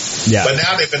can. Yeah. But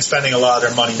now they've been spending a lot of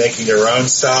their money making their own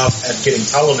stuff and getting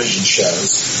television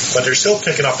shows. But they're still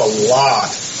picking up a lot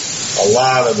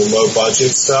of the low budget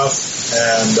stuff.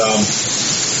 And,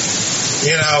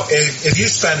 if you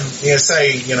spend,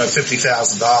 say,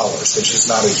 $50,000, which is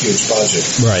not a huge budget.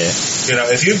 Right.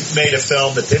 If you made a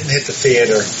film that didn't hit the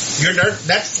theater, your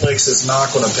Netflix is not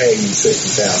going to pay you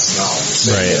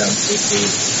 $50,000. Right. Maybe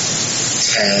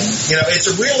 10.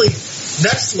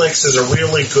 Netflix is a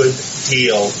really good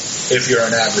deal if you're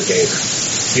an aggregator.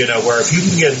 Where if you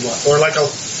can get,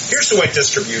 here's the way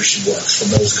distribution works from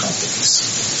those companies.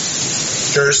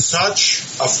 There's such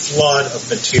a flood of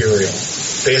material,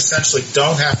 they essentially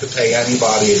don't have to pay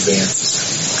anybody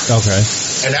advances anymore. Okay.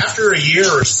 And after a year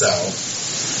or so,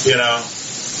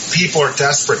 people are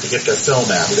desperate to get their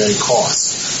film out at any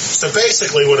cost. So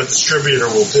basically what a distributor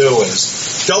will do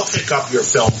is they'll pick up your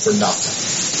film for nothing.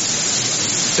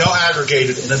 They'll aggregate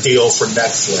it in a deal for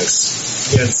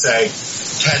Netflix and say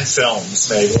 10 films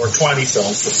maybe, or 20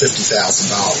 films for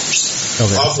 $50,000,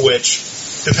 okay. Of which,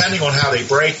 depending on how they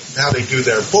do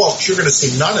their books, you're going to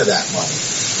see none of that money.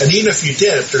 And even if you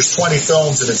did, if there's 20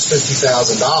 films and it's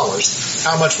 $50,000,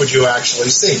 how much would you actually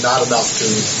see? Not enough to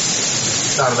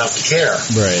care.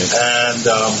 Right. And,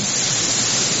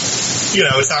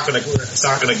 it's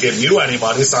not going to give you any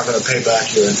money. It's not going to pay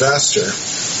back your investor.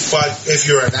 But if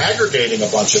you're aggregating a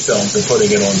bunch of films and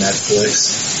putting it on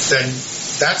Netflix, then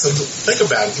think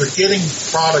about it. You're getting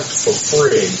product for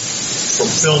free from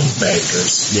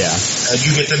filmmakers. Yeah. And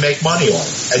you get to make money on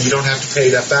it. And you don't have to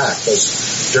pay that back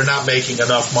because they're not making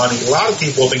enough money. A lot of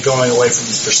people have been going away from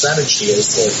these percentage deals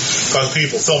because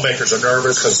filmmakers are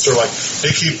nervous because they're like,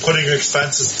 they keep putting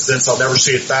expenses since I'll never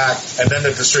see it back. And then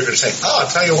the distributor say, I'll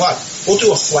tell you what, we'll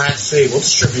do a flat fee. We'll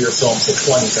distribute your film for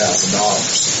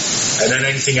 $20,000. And then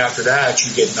anything after that,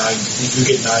 you get 90 and we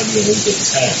get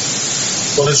 10.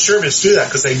 Well, the distributors do that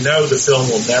because they know the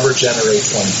film will never generate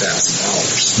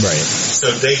 $20,000. Right. So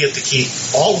they get to keep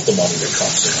all of the money that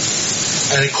comes in.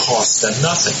 And it costs them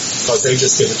nothing because they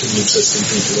just give it to the existing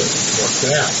people that work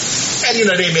there. And,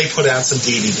 they may put out some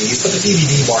DVDs, but the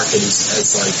DVD market is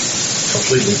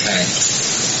completely tanked.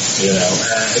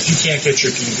 If you can't get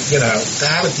your DVD, to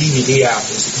have a DVD out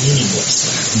is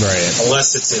meaningless. Right.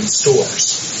 Unless it's in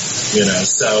stores.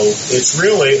 So it's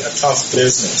really a tough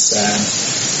business. And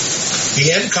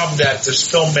the income that the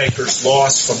filmmakers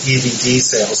lost from DVD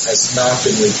sales has not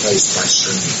been replaced by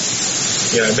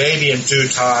streaming. Maybe in due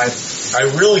time, I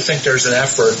really think there's an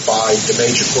effort by the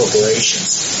major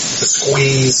corporations to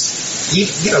squeeze.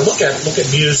 Look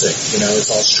at music.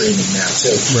 It's all streaming now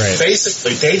too. Right.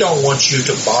 Basically, they don't want you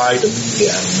to buy the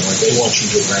media anymore. They want you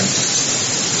to rent it.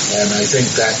 And I think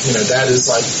that, that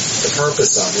is the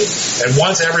purpose of it. And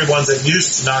once everyone's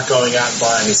used to not going out and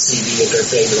buying a CD of their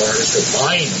favorite artist or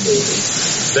buying a movie,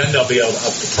 then they'll be able to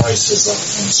up the prices on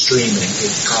streaming to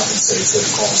compensate for the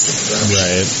cost of production.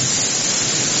 Right.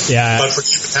 Yeah. But for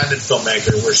the independent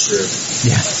filmmaker, we're screwed.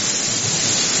 Yeah.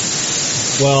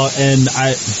 Well, and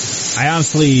I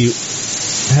honestly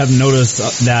have noticed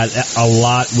that a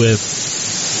lot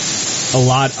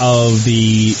of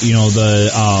the,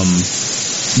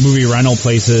 movie rental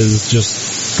places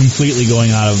just completely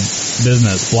going out of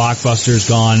business. Blockbuster's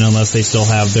gone unless they still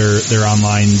have their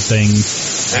online thing.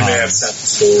 They may have 7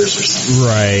 stores or something.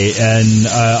 Right, and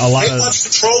a lot they once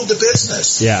controlled the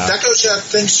business. Yeah. That goes how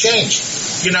things change.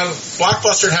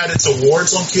 Blockbuster had its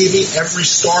awards on TV. Every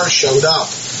star showed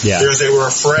up. Yeah. Because they were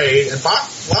afraid. And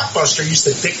Blockbuster used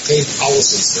to dictate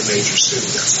policies to major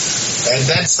studios. And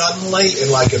then suddenly, in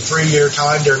a 3-year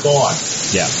time, they're gone.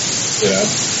 Yeah.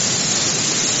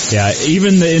 Yeah,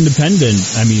 even the independent,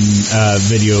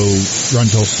 video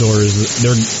rental stores,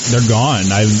 they're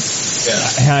gone. I've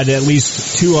had at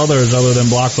least 2 others other than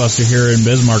Blockbuster here in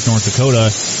Bismarck, North Dakota,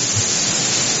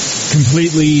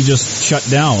 completely just shut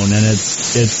down. And it's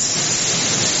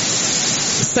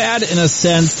sad in a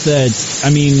sense that,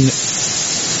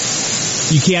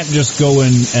 you can't just go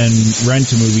and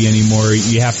rent a movie anymore.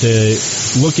 You have to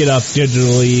look it up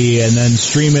digitally and then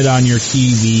stream it on your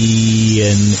TV,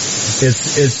 and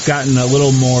it's gotten a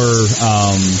little more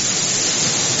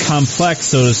complex,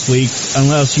 so to speak,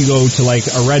 unless you go to a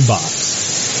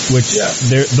Redbox, which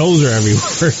those are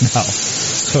everywhere now.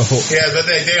 So yeah, but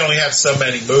they only have so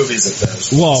many movies at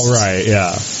those. Well, right,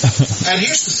 yeah. And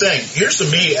here's the thing. Here's to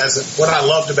me what I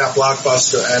loved about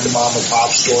Blockbuster and the mom and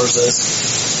pop stores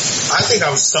is I think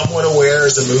I was somewhat aware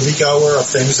as a moviegoer of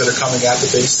things that are coming out, the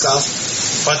big stuff.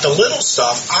 But the little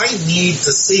stuff, I need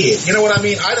to see it. You know what I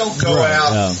mean? I don't go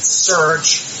out,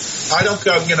 search. I don't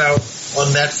go, on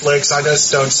Netflix. I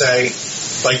just don't say,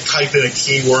 type in a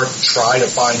keyword and try to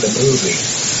find a movie.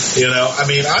 I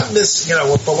mean,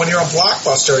 but when you're on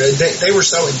Blockbuster, they were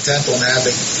so intent on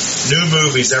having new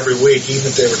movies every week, even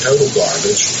if they were total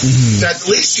garbage, that at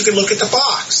least you can look at the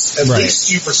box. At least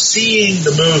you were seeing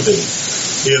the movie,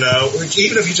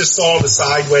 even if you just saw the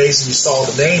sideways and you saw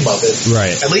the name of it,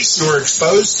 at least you were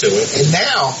exposed to it. And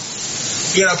now,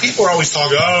 people are always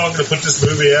talking, I'm going to put this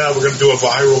movie out, we're going to do a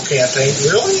viral campaign.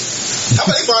 Really? How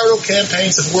many viral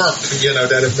campaigns have worked,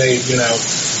 that have made,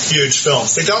 huge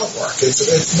films? They don't work.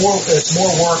 It's more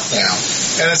work now.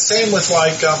 And it's same with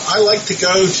I like to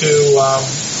go to,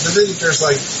 there's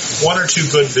one or two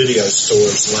good video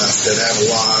stores left that have a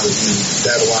lot of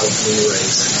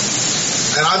Blu-rays in them.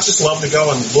 And I just love to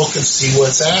go and look and see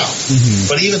what's out.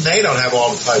 But even they don't have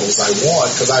all the titles I want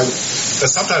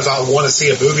because sometimes I'll want to see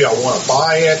a movie, I want to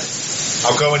buy it.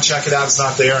 I'll go and check it out. It's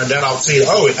not there, and then I'll see. It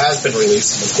has been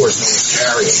released. And of course, no one's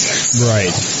carrying it.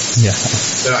 Right. Yeah.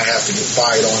 Then I have to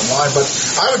buy it online. But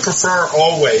I would prefer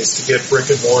always to get brick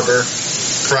and mortar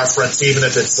preference, even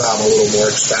if it's a little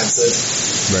more expensive.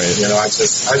 Right. I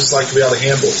just like to be able to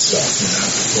handle stuff.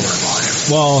 Before I buy it.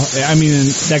 Well, I mean,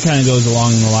 that kind of goes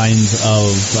along the lines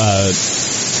of.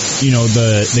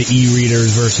 The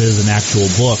e-readers versus an actual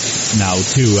book now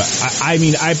too. I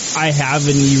mean, I have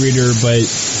an e-reader, but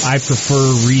I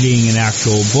prefer reading an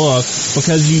actual book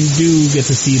because you do get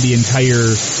to see the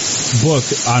entire book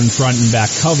on front and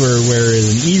back cover, whereas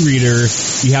an e-reader,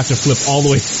 you have to flip all the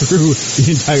way through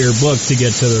the entire book to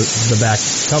get to the back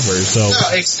cover. So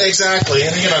yeah, exactly.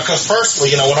 And because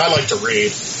personally, when I like to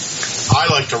read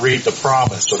The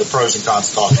Promise, or the pros and cons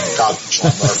talking about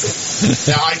Sean Murphy.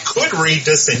 Now, I could read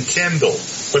this in Kindle,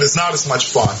 but it's not as much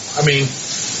fun. I mean,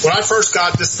 when I first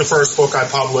got this, the first book I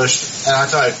published, and I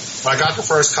tell you, when I got the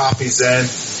first copies in,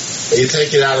 you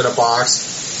take it out of the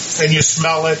box, and you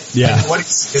smell it. Yeah. And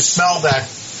you smell that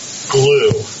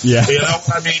glue. Yeah. You know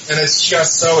what I mean? And it's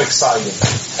just so exciting.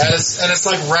 And it's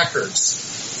like records.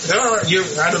 I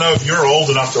don't know if you're old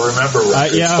enough to remember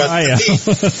records, but I am.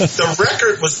 The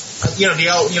record was,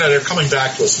 they're coming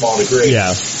back to a small degree. Yeah.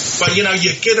 But, you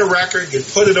get a record, you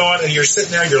put it on, and you're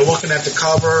sitting there, you're looking at the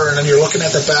cover, and then you're looking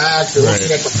at the back, you're looking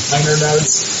at the liner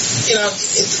notes.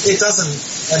 It doesn't,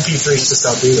 MP3s just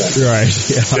don't do that. Right,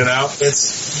 yeah.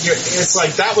 It's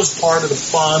like that was part of the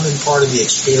fun and part of the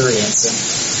experience,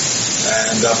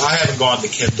 and I haven't gone to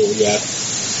Kindle yet.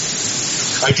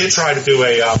 I did try to do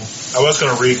I was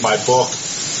going to read my book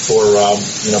for,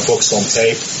 books on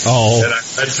tape. Oh. And I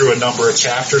read through a number of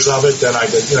chapters of it. Then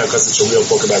I did, because it's a real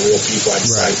book about real people, I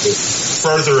decided to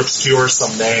further obscure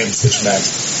some names, which meant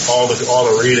all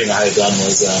the reading I had done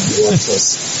was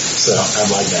worthless. So I'm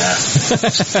like, nah.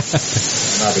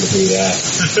 I'm not going to do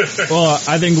that. Well,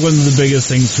 I think one of the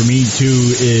biggest things for me,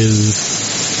 too, is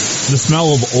the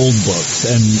smell of old books.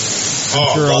 And I'm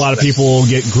sure a lot of people will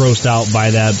get grossed out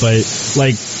by that, but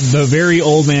the very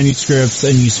old manuscripts,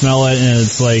 and you smell it, and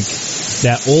it's like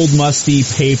that old musty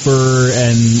paper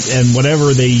and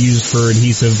whatever they used for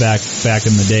adhesive back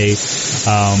in the day.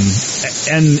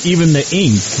 And even the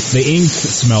ink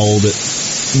smelled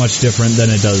much different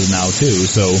than it does now too.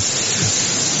 So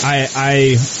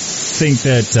I think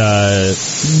that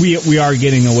we are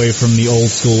getting away from the old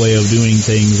school way of doing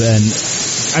things, and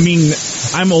I mean,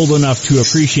 I'm old enough to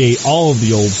appreciate all of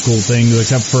the old school things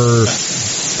except for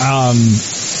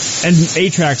and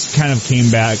 8-tracks kind of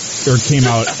came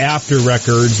out after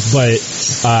records, but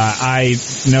I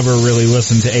never really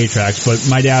listened to 8-tracks, but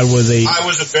my dad was I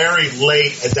was a very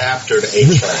late adapter to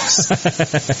 8-tracks.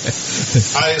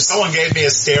 Someone gave me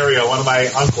a stereo. One of my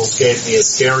uncles gave me a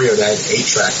stereo that had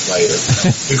 8-track player.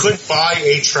 You couldn't buy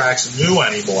 8-tracks new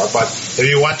anymore, but if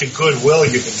you went to Goodwill,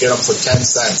 you could get them for 10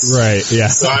 cents. Right, yeah.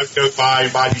 So I would go buy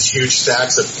these huge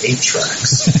stacks of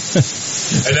 8-tracks.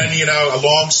 And then, a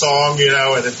long song,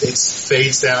 and it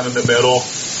fades down in the middle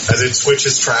as it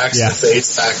switches tracks and it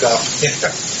fades back up.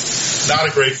 Not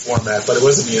a great format, but it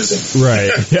was amusing.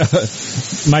 Right. Yeah.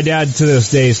 My dad to this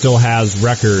day still has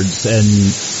records, and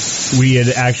we had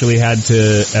actually had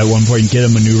to at one point get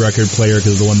him a new record player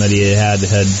because the one that he had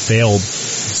failed.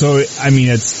 So, I mean,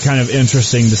 it's kind of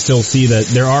interesting to still see that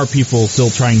there are people still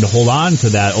trying to hold on to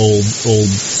that old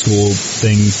school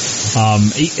thing.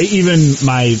 Even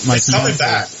my it's coming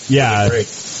back. Yeah.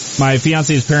 My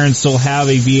fiance's parents still have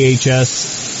a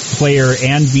VHS player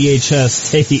and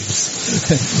VHS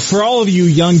tapes. For all of you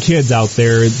young kids out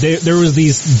there was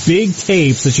these big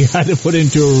tapes that you had to put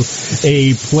into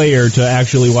a player to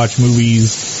actually watch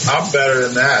movies. I'm better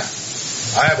than that.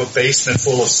 I have a basement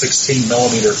full of 16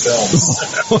 millimeter films.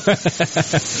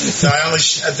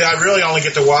 I really only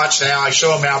get to watch now. I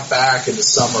show them out back in the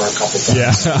summer a couple times.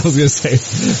 Yeah, I was going to say,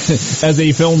 as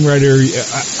a film writer,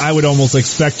 I would almost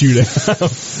expect you to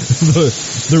have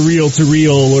the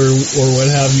reel-to-reel or what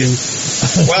have you.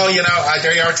 Well,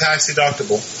 they are tax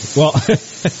deductible. Well,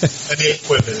 and the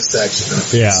equipment is tax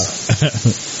deductible. Yeah.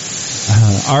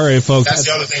 All right, folks. That's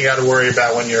the other thing you got to worry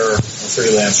about when you're a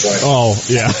freelance writer. Oh,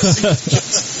 yeah.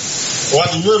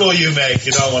 What little you make,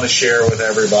 you don't want to share with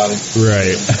everybody.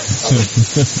 Right.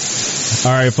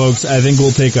 All right, folks. I think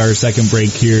we'll take our second break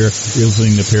here. You're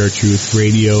listening to Paratruth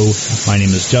Radio. My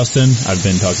name is Justin. I've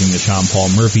been talking to Sean Paul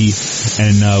Murphy,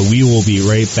 and we will be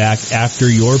right back after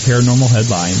your paranormal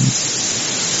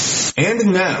headlines.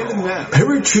 And now,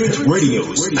 Paratruth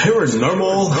Radio's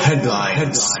paranormal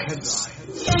headlines.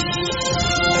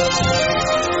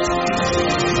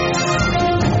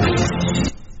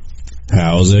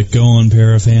 How's it going,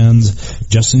 Parafans?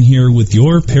 Justin here with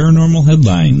your paranormal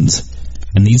headlines.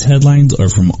 And these headlines are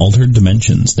from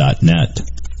altereddimensions.net.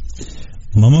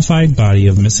 Mummified body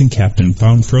of missing captain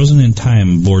found frozen in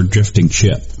time aboard drifting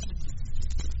ship.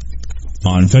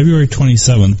 On February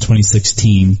 27,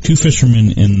 2016, two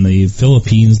fishermen in the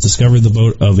Philippines discovered the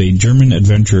boat of a German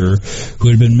adventurer who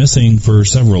had been missing for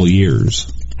several years.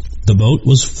 The boat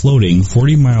was floating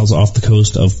 40 miles off the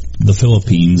coast of the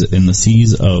Philippines in the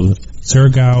seas of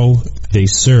Surigao del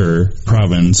Sur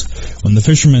province when the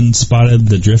fishermen spotted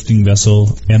the drifting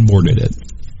vessel and boarded it.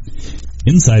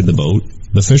 Inside the boat,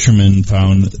 the fishermen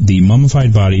found the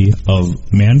mummified body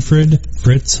of Manfred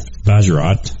Fritz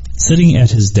Bajorat sitting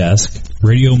at his desk,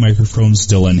 radio microphone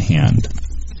still in hand.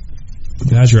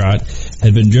 Bajorat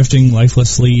had been drifting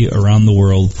lifelessly around the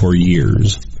world for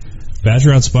years.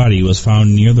 Bajorat's body was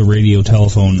found near the radio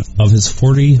telephone of his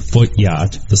 40-foot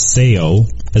yacht, the Sao,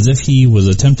 as if he was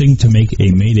attempting to make a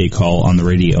mayday call on the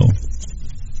radio.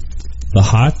 The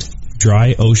hot,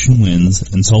 dry ocean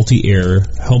winds and salty air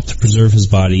helped preserve his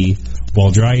body, while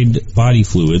dried body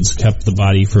fluids kept the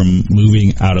body from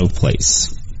moving out of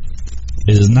place.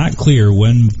 It is not clear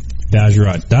when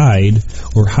Bajorat died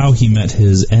or how he met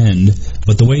his end,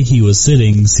 but the way he was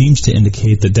sitting seems to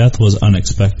indicate the death was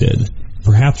unexpected,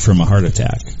 perhaps from a heart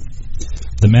attack.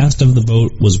 The mast of the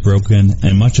boat was broken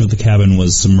and much of the cabin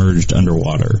was submerged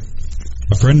underwater.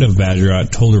 A friend of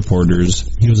Bajorat told reporters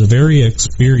he was a very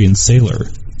experienced sailor.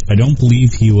 I don't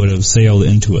believe he would have sailed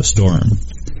into a storm.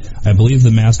 I believe the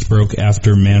mast broke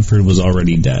after Manfred was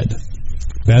already dead.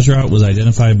 Bajorat was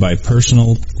identified by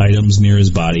personal items near his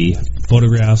body,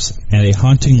 photographs, and a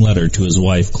haunting letter to his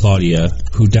wife, Claudia,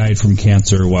 who died from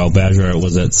cancer while Bajorat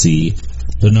was at sea.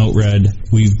 The note read,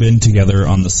 "We've been together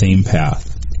on the same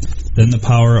path. Then the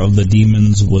power of the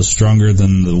demons was stronger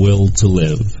than the will to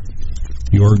live.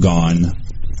 You're gone.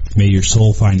 May your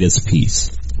soul find its peace.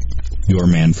 Your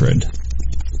Manfred."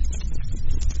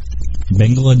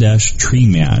 Bangladesh Tree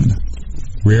Man.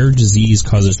 Rare disease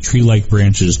causes tree-like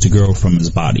branches to grow from his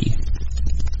body.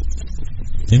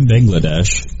 In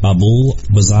Bangladesh, Abul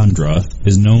Bazandra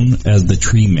is known as the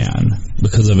Tree Man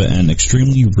because of an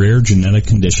extremely rare genetic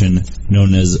condition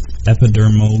known as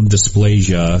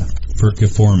epidermodysplasia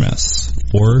furciformis,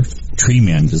 or tree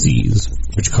man disease,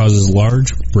 which causes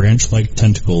large branch-like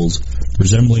tentacles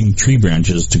resembling tree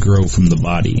branches to grow from the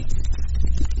body.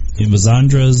 In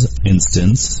Bazandra's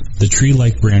instance, the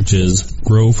tree-like branches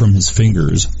grow from his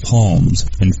fingers, palms,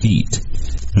 and feet,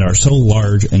 and are so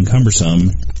large and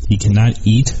cumbersome he cannot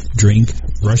eat, drink,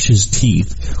 brush his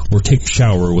teeth, or take a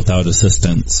shower without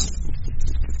assistance.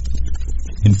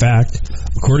 In fact,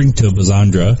 according to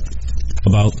Bazandra,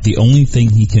 about the only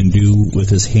thing he can do with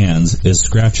his hands is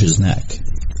scratch his neck.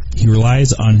 He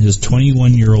relies on his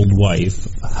 21-year-old wife,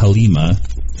 Halima,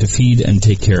 to feed and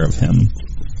take care of him.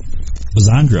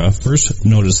 Bazandra first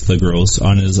noticed the growths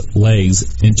on his legs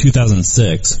in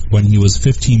 2006 when he was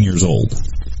 15 years old.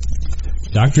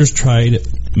 Doctors tried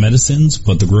medicines,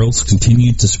 but the growths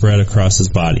continued to spread across his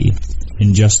body.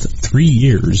 In just 3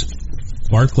 years,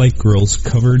 bark-like growths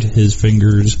covered his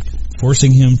fingers,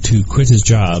 forcing him to quit his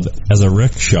job as a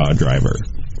rickshaw driver.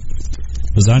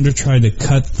 Bazandra tried to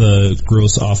cut the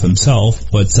growths off himself,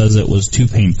 but says it was too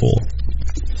painful.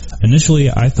 Initially,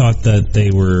 I thought that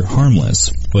they were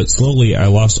harmless, but slowly I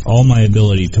lost all my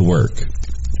ability to work.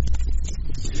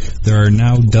 There are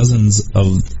now dozens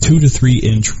of 2 to 3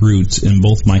 inch roots in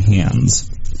both my hands,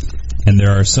 and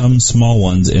there are some small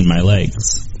ones in my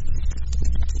legs.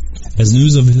 As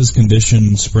news of his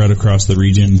condition spread across the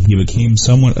region, he became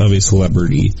somewhat of a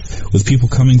celebrity, with people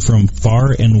coming from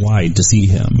far and wide to see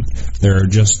him. There are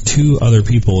just 2 other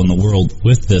people in the world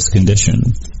with this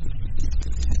condition.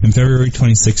 In February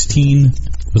 2016,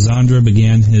 Bazandra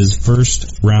began his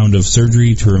first round of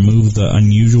surgery to remove the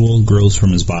unusual growths from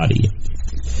his body.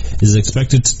 It is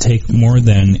expected to take more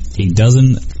than a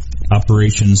dozen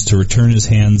operations to return his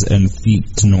hands and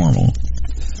feet to normal.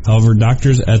 However,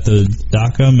 doctors at the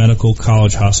Dhaka Medical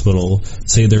College Hospital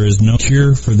say there is no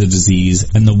cure for the disease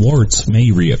and the warts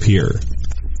may reappear.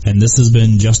 And this has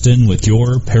been Justin with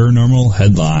your Paranormal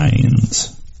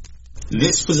Headlines.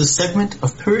 This was a segment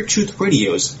of Paratruth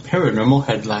Radio's Paranormal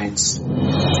Headlines.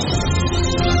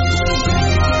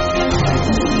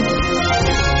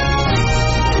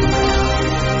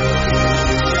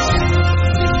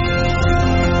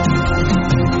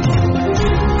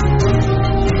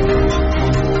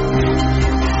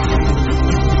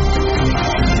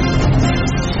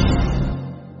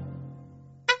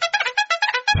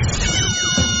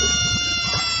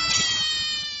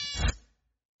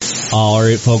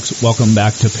 Alright folks, welcome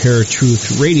back to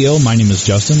Paratruth Radio. My name is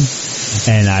Justin,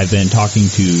 and I've been talking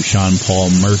to Sean Paul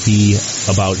Murphy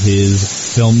about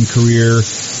his film career.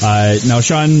 Now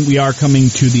Sean, we are coming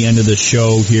to the end of the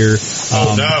show here.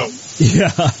 Oh no.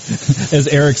 Yeah, as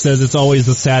Eric says, it's always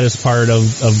the saddest part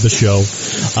of the show.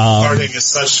 Parting is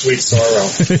such sweet sorrow.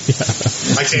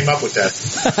 Yeah. I came up with that.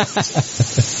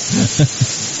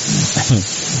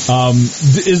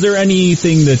 Is there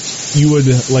anything that you would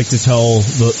like to tell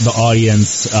the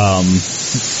audience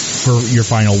for your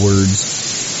final words?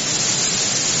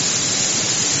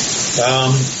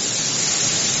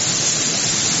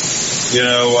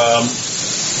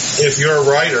 If you're a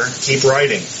writer, keep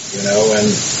writing, and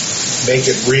make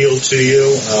it real to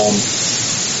you.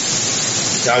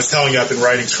 I was telling you I've been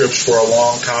writing scripts for a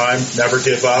long time. Never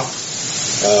give up.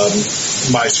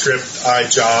 My script, I,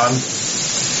 John,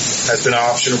 has been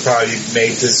optioned, probably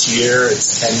made this year.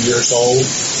 It's 10 years old.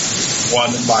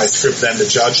 My script, Then the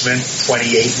Judgment,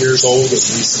 28 years old, was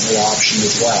recently optioned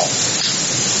as well.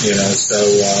 So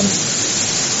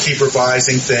keep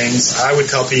revising things. I would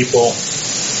tell people,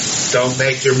 don't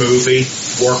make your movie.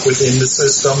 Work within the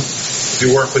system. If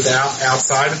you work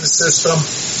outside of the system,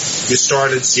 you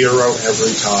start at zero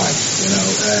every time,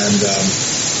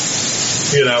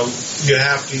 you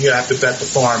have to bet the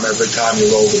farm every time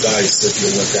you roll the dice if you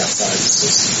look outside the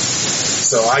system.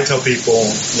 So I tell people,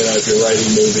 if you're writing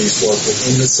movies, work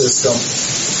within the system.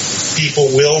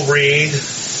 People will read.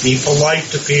 Be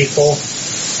polite to people.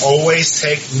 Always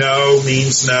take no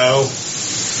means no.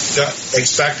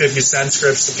 Expect if you send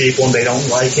scripts to people and they don't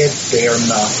like it, they are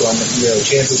not going to,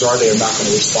 chances are they are not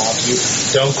going to respond to you.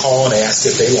 Don't call and ask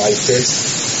if they liked it.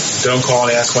 Don't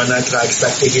call and ask when can I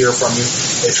expect to hear from you.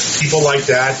 It's people like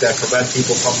that prevent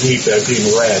people from being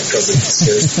read because it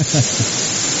scares them.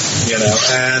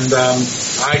 And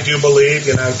I do believe,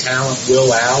 talent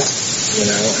will out,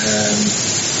 and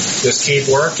just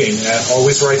keep working and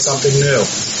always write something new.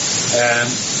 And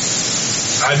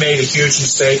I made a huge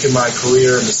mistake in my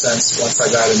career in the sense once I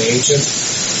got an agent.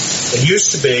 It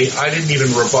used to be I didn't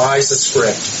even revise a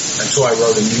script until I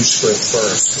wrote a new script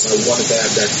first because I wanted to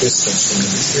have that distance from the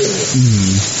material.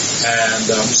 Mm-hmm.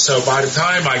 And so by the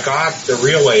time I got the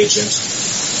real agent,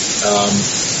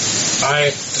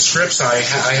 I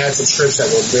had some scripts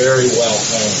that were very well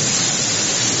honed.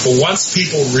 But once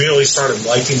people really started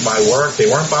liking my work, they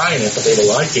weren't buying it, but they were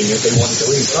liking it. They wanted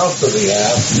to read, what else do we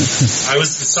have? I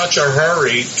was in such a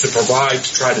hurry to provide,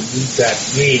 to try to meet that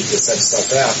need to send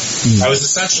stuff out. I was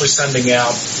essentially sending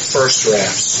out first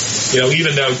drafts.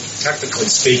 Even though technically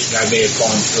speaking, I may have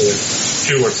gone through it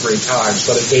 2 or 3 times,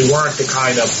 but they weren't the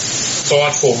kind of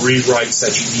thoughtful rewrites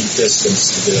that you need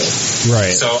distance to do. Right.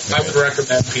 So I would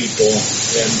recommend people,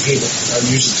 and people are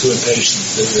usually too impatient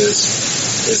to do this,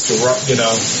 is to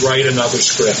write another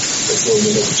script before you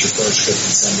look at your first script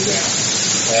and send it out.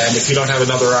 And if you don't have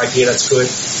another idea that's good,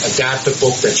 adapt a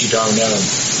book that you don't own.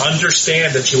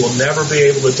 Understand that you will never be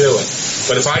able to do it.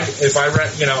 But if I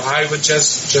read, I would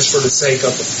just for the sake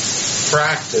of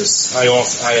practice, I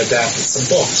adapted some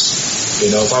books.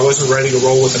 If I wasn't ready to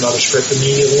roll with another script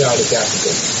immediately, I'd adapt a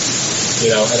book.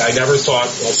 And I never thought,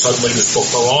 well, suddenly this book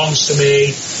belongs to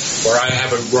me, or I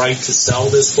have a right to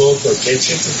sell this book or pitch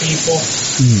it to people.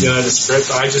 The script,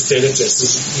 I just did it just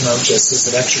as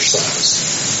an exercise,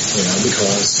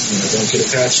 because, don't get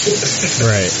attached to it.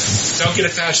 Right. Don't get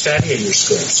attached to any of your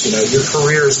scripts. Your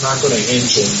career is not going to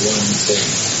hinge on one thing.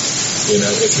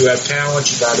 If you have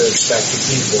talent, you got to expect to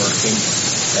keep working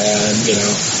and,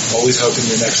 always hoping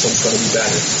your next one's going to be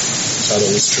better. It's not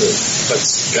always true, but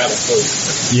you got to hope.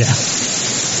 Yeah.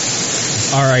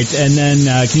 All right, and then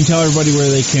can you tell everybody where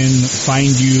they can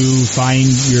find you,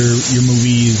 find your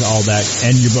movies, all that,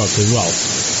 and your book as well?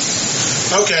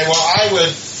 Okay, well,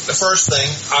 the first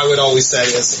thing I would always say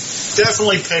is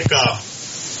definitely pick up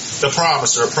The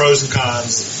Promise, or Pros and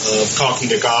Cons of Talking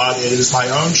to God. It is my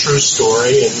own true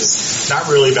story. It is not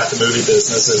really about the movie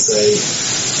business. It's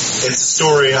a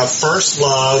story of first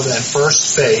love and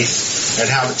first faith, and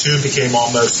how the two became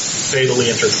almost fatally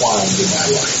intertwined in my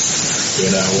life. You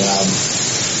know,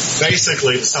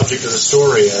 basically the subject of the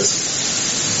story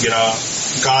is, you know,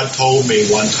 God told me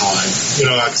one time, you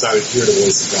know, because I would hear the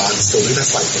voice of God and still do.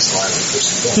 That's like this violent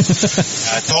person.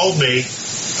 And told me,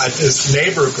 this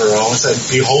neighbor girl said,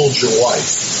 "Behold your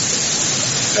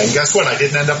wife." And guess what? I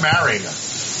didn't end up marrying her.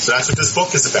 So that's what this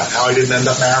book is about, how I didn't end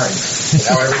up marrying her. And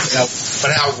how everything else,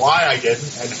 but why I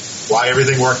didn't, and why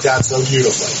everything worked out so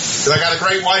beautifully. Because I got a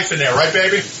great wife in there, right,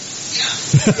 baby?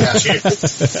 Yeah, she is.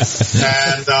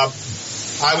 And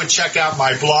I would check out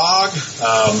my blog.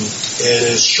 It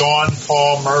is Sean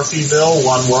Paul Murphyville,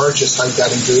 one word. Just type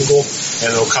that in Google, and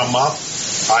it'll come up.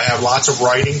 I have lots of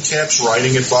writing tips,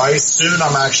 writing advice. Soon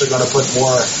I'm actually going to put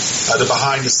more the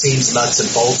behind-the-scenes nuts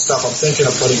and bolts stuff. I'm thinking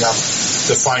of putting up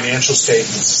the financial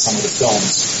statements of some of the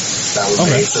films that were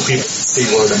made so people can see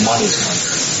where the money's coming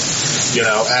from. You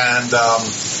know, and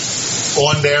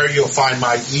on there you'll find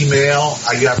my email.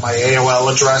 I got my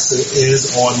AOL address. It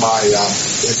is on my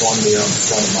is on the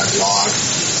front of my blog.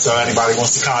 So anybody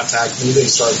wants to contact me, they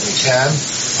certainly can.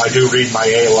 I do read my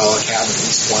AOL account at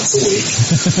least once a week.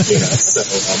 You know, so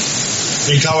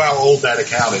you can tell how old that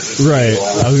account is. Right.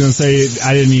 I was going to say,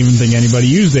 I didn't even think anybody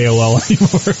used AOL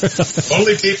anymore.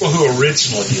 Only people who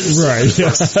originally used it. Right. Yeah.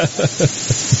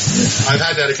 I've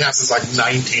had that account since like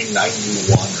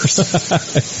 1991 or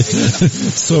something.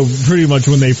 So pretty much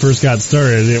when they first got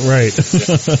started, right.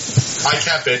 Yeah. I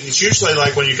kept it. It's usually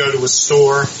like when you go to a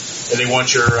store and they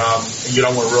want your, you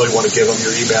don't really want to give them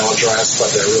your email address, but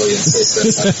they're really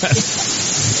insistent.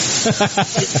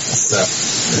 So,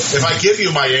 if I give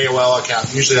you my AOL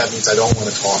account, usually that means I don't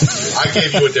want to talk to you. I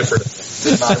gave you a different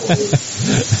account.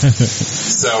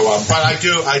 So, but I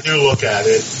do look at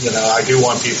it. You know, I do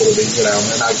want people to be, you know,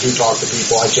 and I do talk to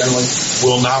people. I generally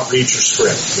will not read your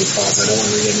script because I don't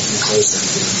want to read anything close to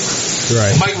anything.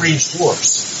 Right. I might read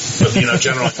yours. But, you know,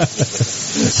 generally,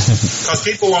 because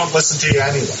people won't listen to you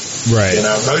anyway. Right. You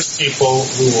know, most people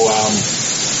who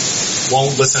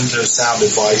won't listen to sound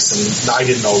advice, and I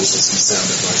didn't always listen to sound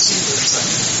advice either. So.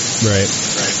 Right.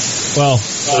 Well,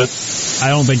 I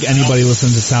don't think anybody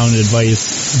listens to sound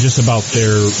advice just about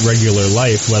their regular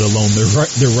life, let alone their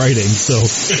writing. So,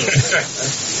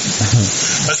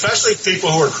 especially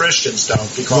people who are Christians don't,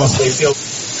 because they feel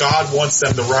God wants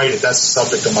them to write it. That's the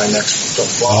subject of my next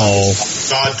blog.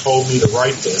 God told me to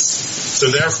write this, so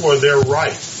therefore they're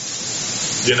right.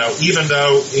 You know, even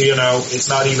though, you know, it's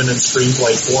not even in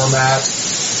screenplay format.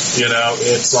 You know,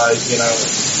 it's like, you know,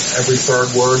 every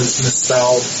third word is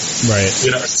misspelled. Right.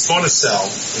 You know, it's going to sell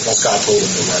because God told him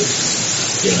to write it.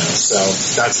 You know, so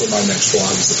that's what my next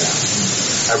blog is about.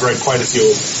 I've read quite a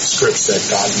few scripts that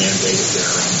God mandated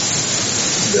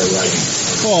their writing.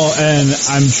 Well, and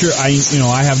I'm sure I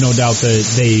have no doubt that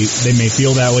they may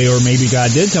feel that way, or maybe God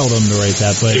did tell them to write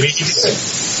that, but maybe he did.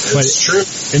 It's true.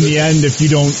 In the end, if you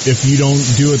don't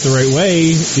do it the right way,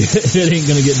 it ain't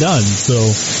going to get done. So,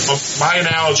 my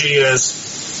analogy is,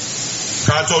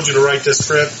 God told you to write this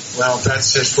script. Well,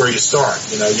 that's just where you start.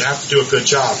 You know, you have to do a good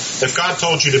job. If God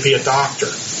told you to be a doctor,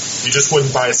 you just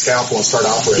wouldn't buy a scalpel and start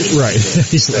operating. Right.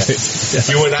 Right. Yeah.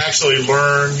 You would actually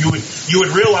learn. You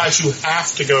would realize you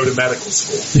have to go to medical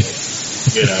school.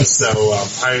 You know, so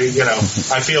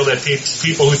I feel that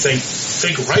people who think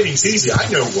writing's easy. I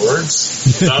know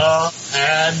words,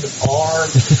 and, are,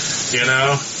 you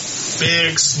know,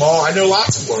 big, small. I know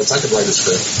lots of words. I could write a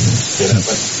script, you know,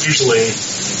 but usually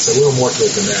it's a little more to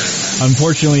it than that.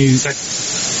 Unfortunately,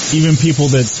 even people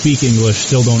that speak English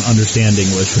still don't understand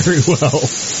English very well.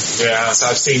 Yeah, so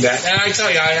I've seen that. And I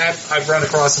tell you, I've run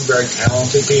across some very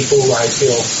talented people who I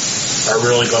feel are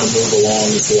really going to move along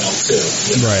as well, too.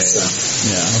 You know? Right. So,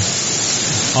 yeah.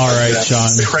 All right, Sean.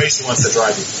 The crazy ones that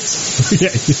drive you crazy.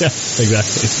 Yeah,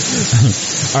 exactly.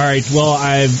 All right. Well,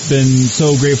 I've been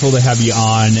so grateful to have you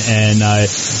on, and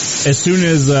as soon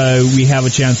as we have a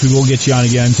chance, we will get you on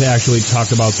again to actually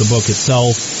talk about the book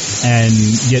itself and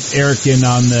get Eric in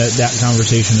on that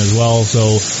conversation as well.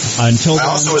 So until then,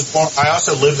 I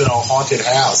also lived in a haunted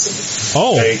house. And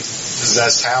a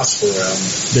possessed house for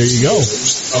there you go.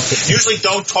 Usually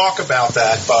don't talk about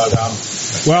that, but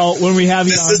well, when we have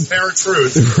you on, this is bare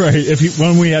truth. Right.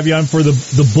 When we have you on for the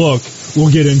book,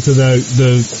 we'll get into the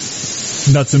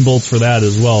nuts and bolts for that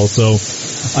as well. So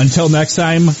until next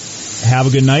time, have a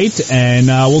good night, and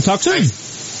we'll talk soon.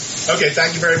 Okay,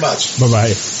 thank you very much.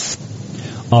 Bye-bye.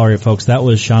 All right, folks, that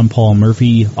was Sean Paul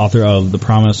Murphy, author of The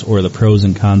Promise, or The Pros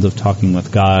and Cons of Talking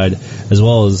with God, as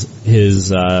well as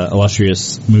his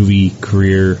illustrious movie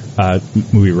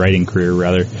writing career,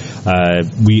 rather.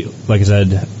 Like I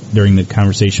said, during the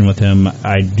conversation with him,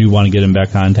 I do want to get him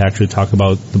back on to actually talk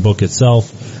about the book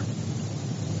itself.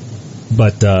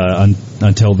 But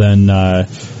until then,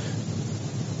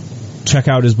 check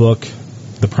out his book,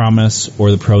 The Promise,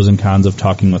 or The Pros and Cons of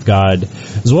Talking with God,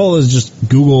 as well as just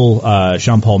Google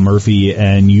Sean Paul Murphy,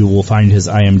 and you will find his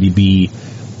IMDb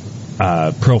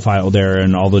profile there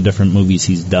and all the different movies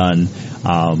he's done.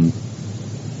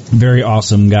 Very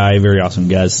awesome guy, very awesome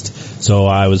guest. So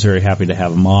I was very happy to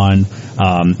have him on.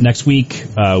 Next week,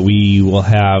 we will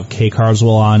have Kay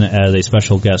Carswell on as a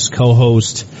special guest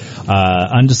co-host.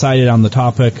 Undecided on the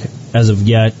topic as of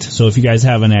yet. So if you guys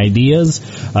have any ideas,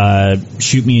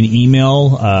 shoot me an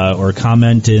email, or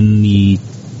comment in the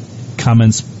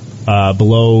comments,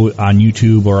 below on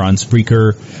YouTube or on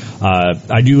Spreaker.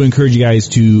 I do encourage you guys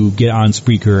to get on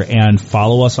Spreaker and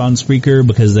follow us on Spreaker,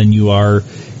 because then you are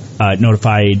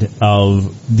notified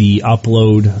of the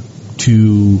upload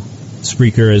to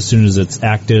Spreaker as soon as it's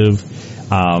active.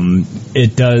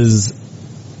 It does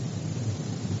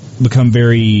become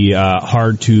very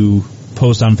hard to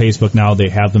post on Facebook now. They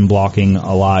have been blocking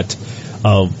a lot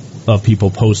of people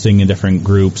posting in different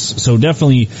groups. So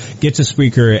definitely get to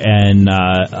Spreaker and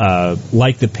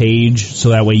like the page, so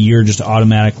that way you're just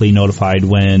automatically notified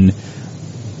when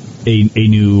a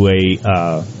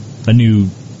new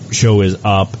show is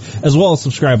up, as well as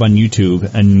subscribe on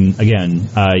YouTube. And again,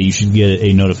 you should get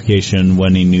a notification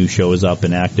when a new show is up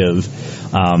and active.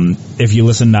 If you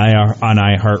listen on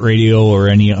iHeartRadio or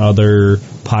any other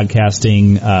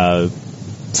podcasting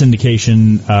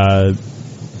syndication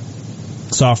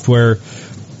software,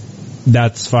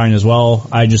 that's fine as well.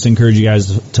 I just encourage you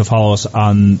guys to follow us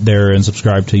on there and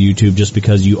subscribe to YouTube, just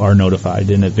because you are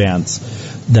notified in advance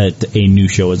that a new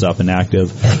show is up and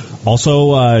active.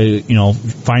 Also,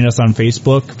 find us on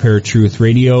Facebook, Paratruth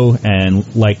Radio,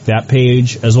 and like that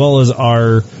page, as well as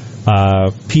our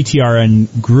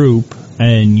PTRN group,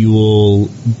 and you will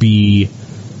be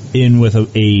in with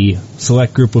a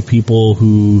select group of people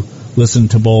who listen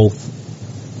to both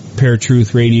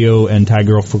Paratruth Radio and Thai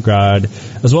Girl for God,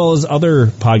 as well as other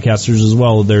podcasters as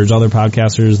well. There's other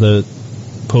podcasters that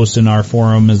post in our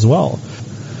forum as well.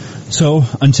 So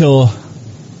until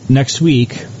next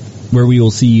week, where we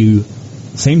will see you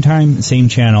same time, same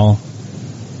channel,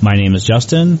 my name is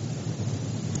Justin.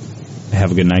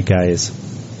 Have a good night, guys.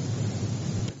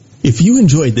 If you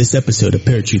enjoyed this episode of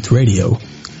Paratruth Radio,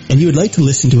 and you would like to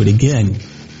listen to it again,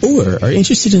 or are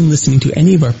interested in listening to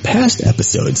any of our past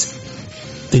episodes,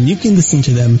 then you can listen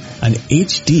to them on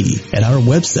HD at our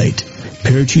website,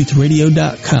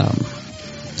 paratruthradio.com.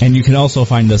 And you can also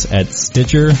find us at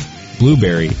Stitcher,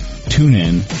 Blueberry,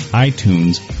 TuneIn,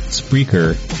 iTunes,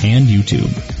 Spreaker, and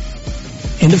YouTube.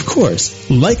 And of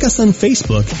course, like us on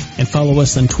Facebook and follow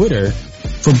us on Twitter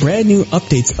for brand new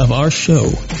updates of our show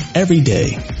every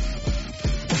day.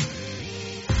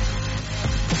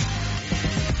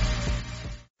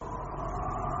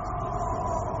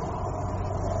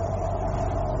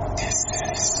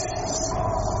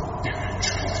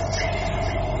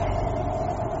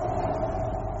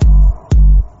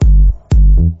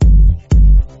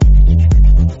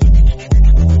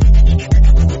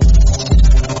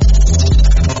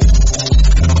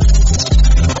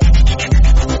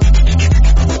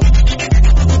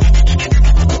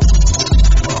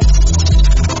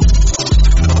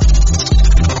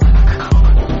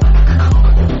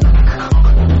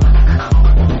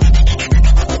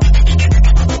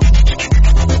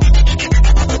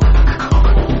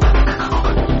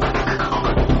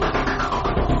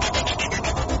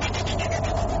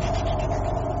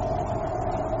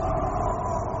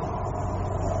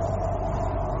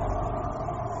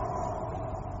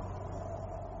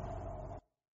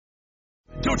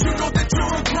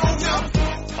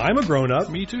 I'm a grown-up.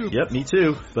 Me too. Yep, me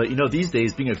too. But these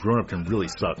days being a grown-up can really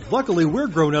suck. Luckily, we're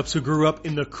grown-ups who grew up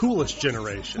in the coolest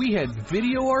generation. We had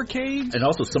video arcades. And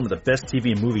also some of the best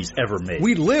TV and movies ever made.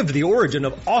 We lived the origin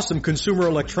of awesome consumer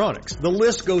electronics. The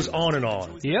list goes on and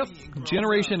on. Yep,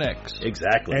 Generation X.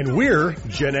 Exactly. And we're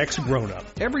Gen X grown-up.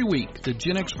 Every week, the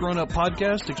Gen X Grown Up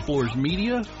podcast explores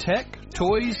media, tech,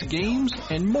 toys, games,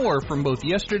 and more from both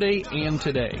yesterday and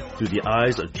today. Through the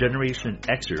eyes of Generation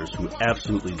Xers who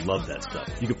absolutely love that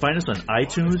stuff. You can find us on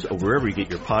iTunes or wherever you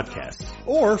get your podcasts.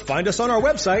 Or find us on our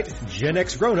website,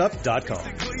 genxgrownup.com.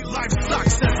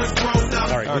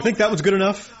 All right, you think that was good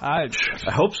enough? I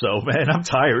hope so, man. I'm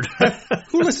tired.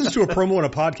 Who listens to a promo on a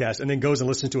podcast and then goes and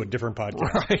listens to a different podcast?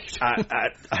 Right.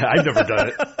 I've never done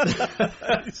it.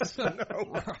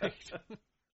 No. Right.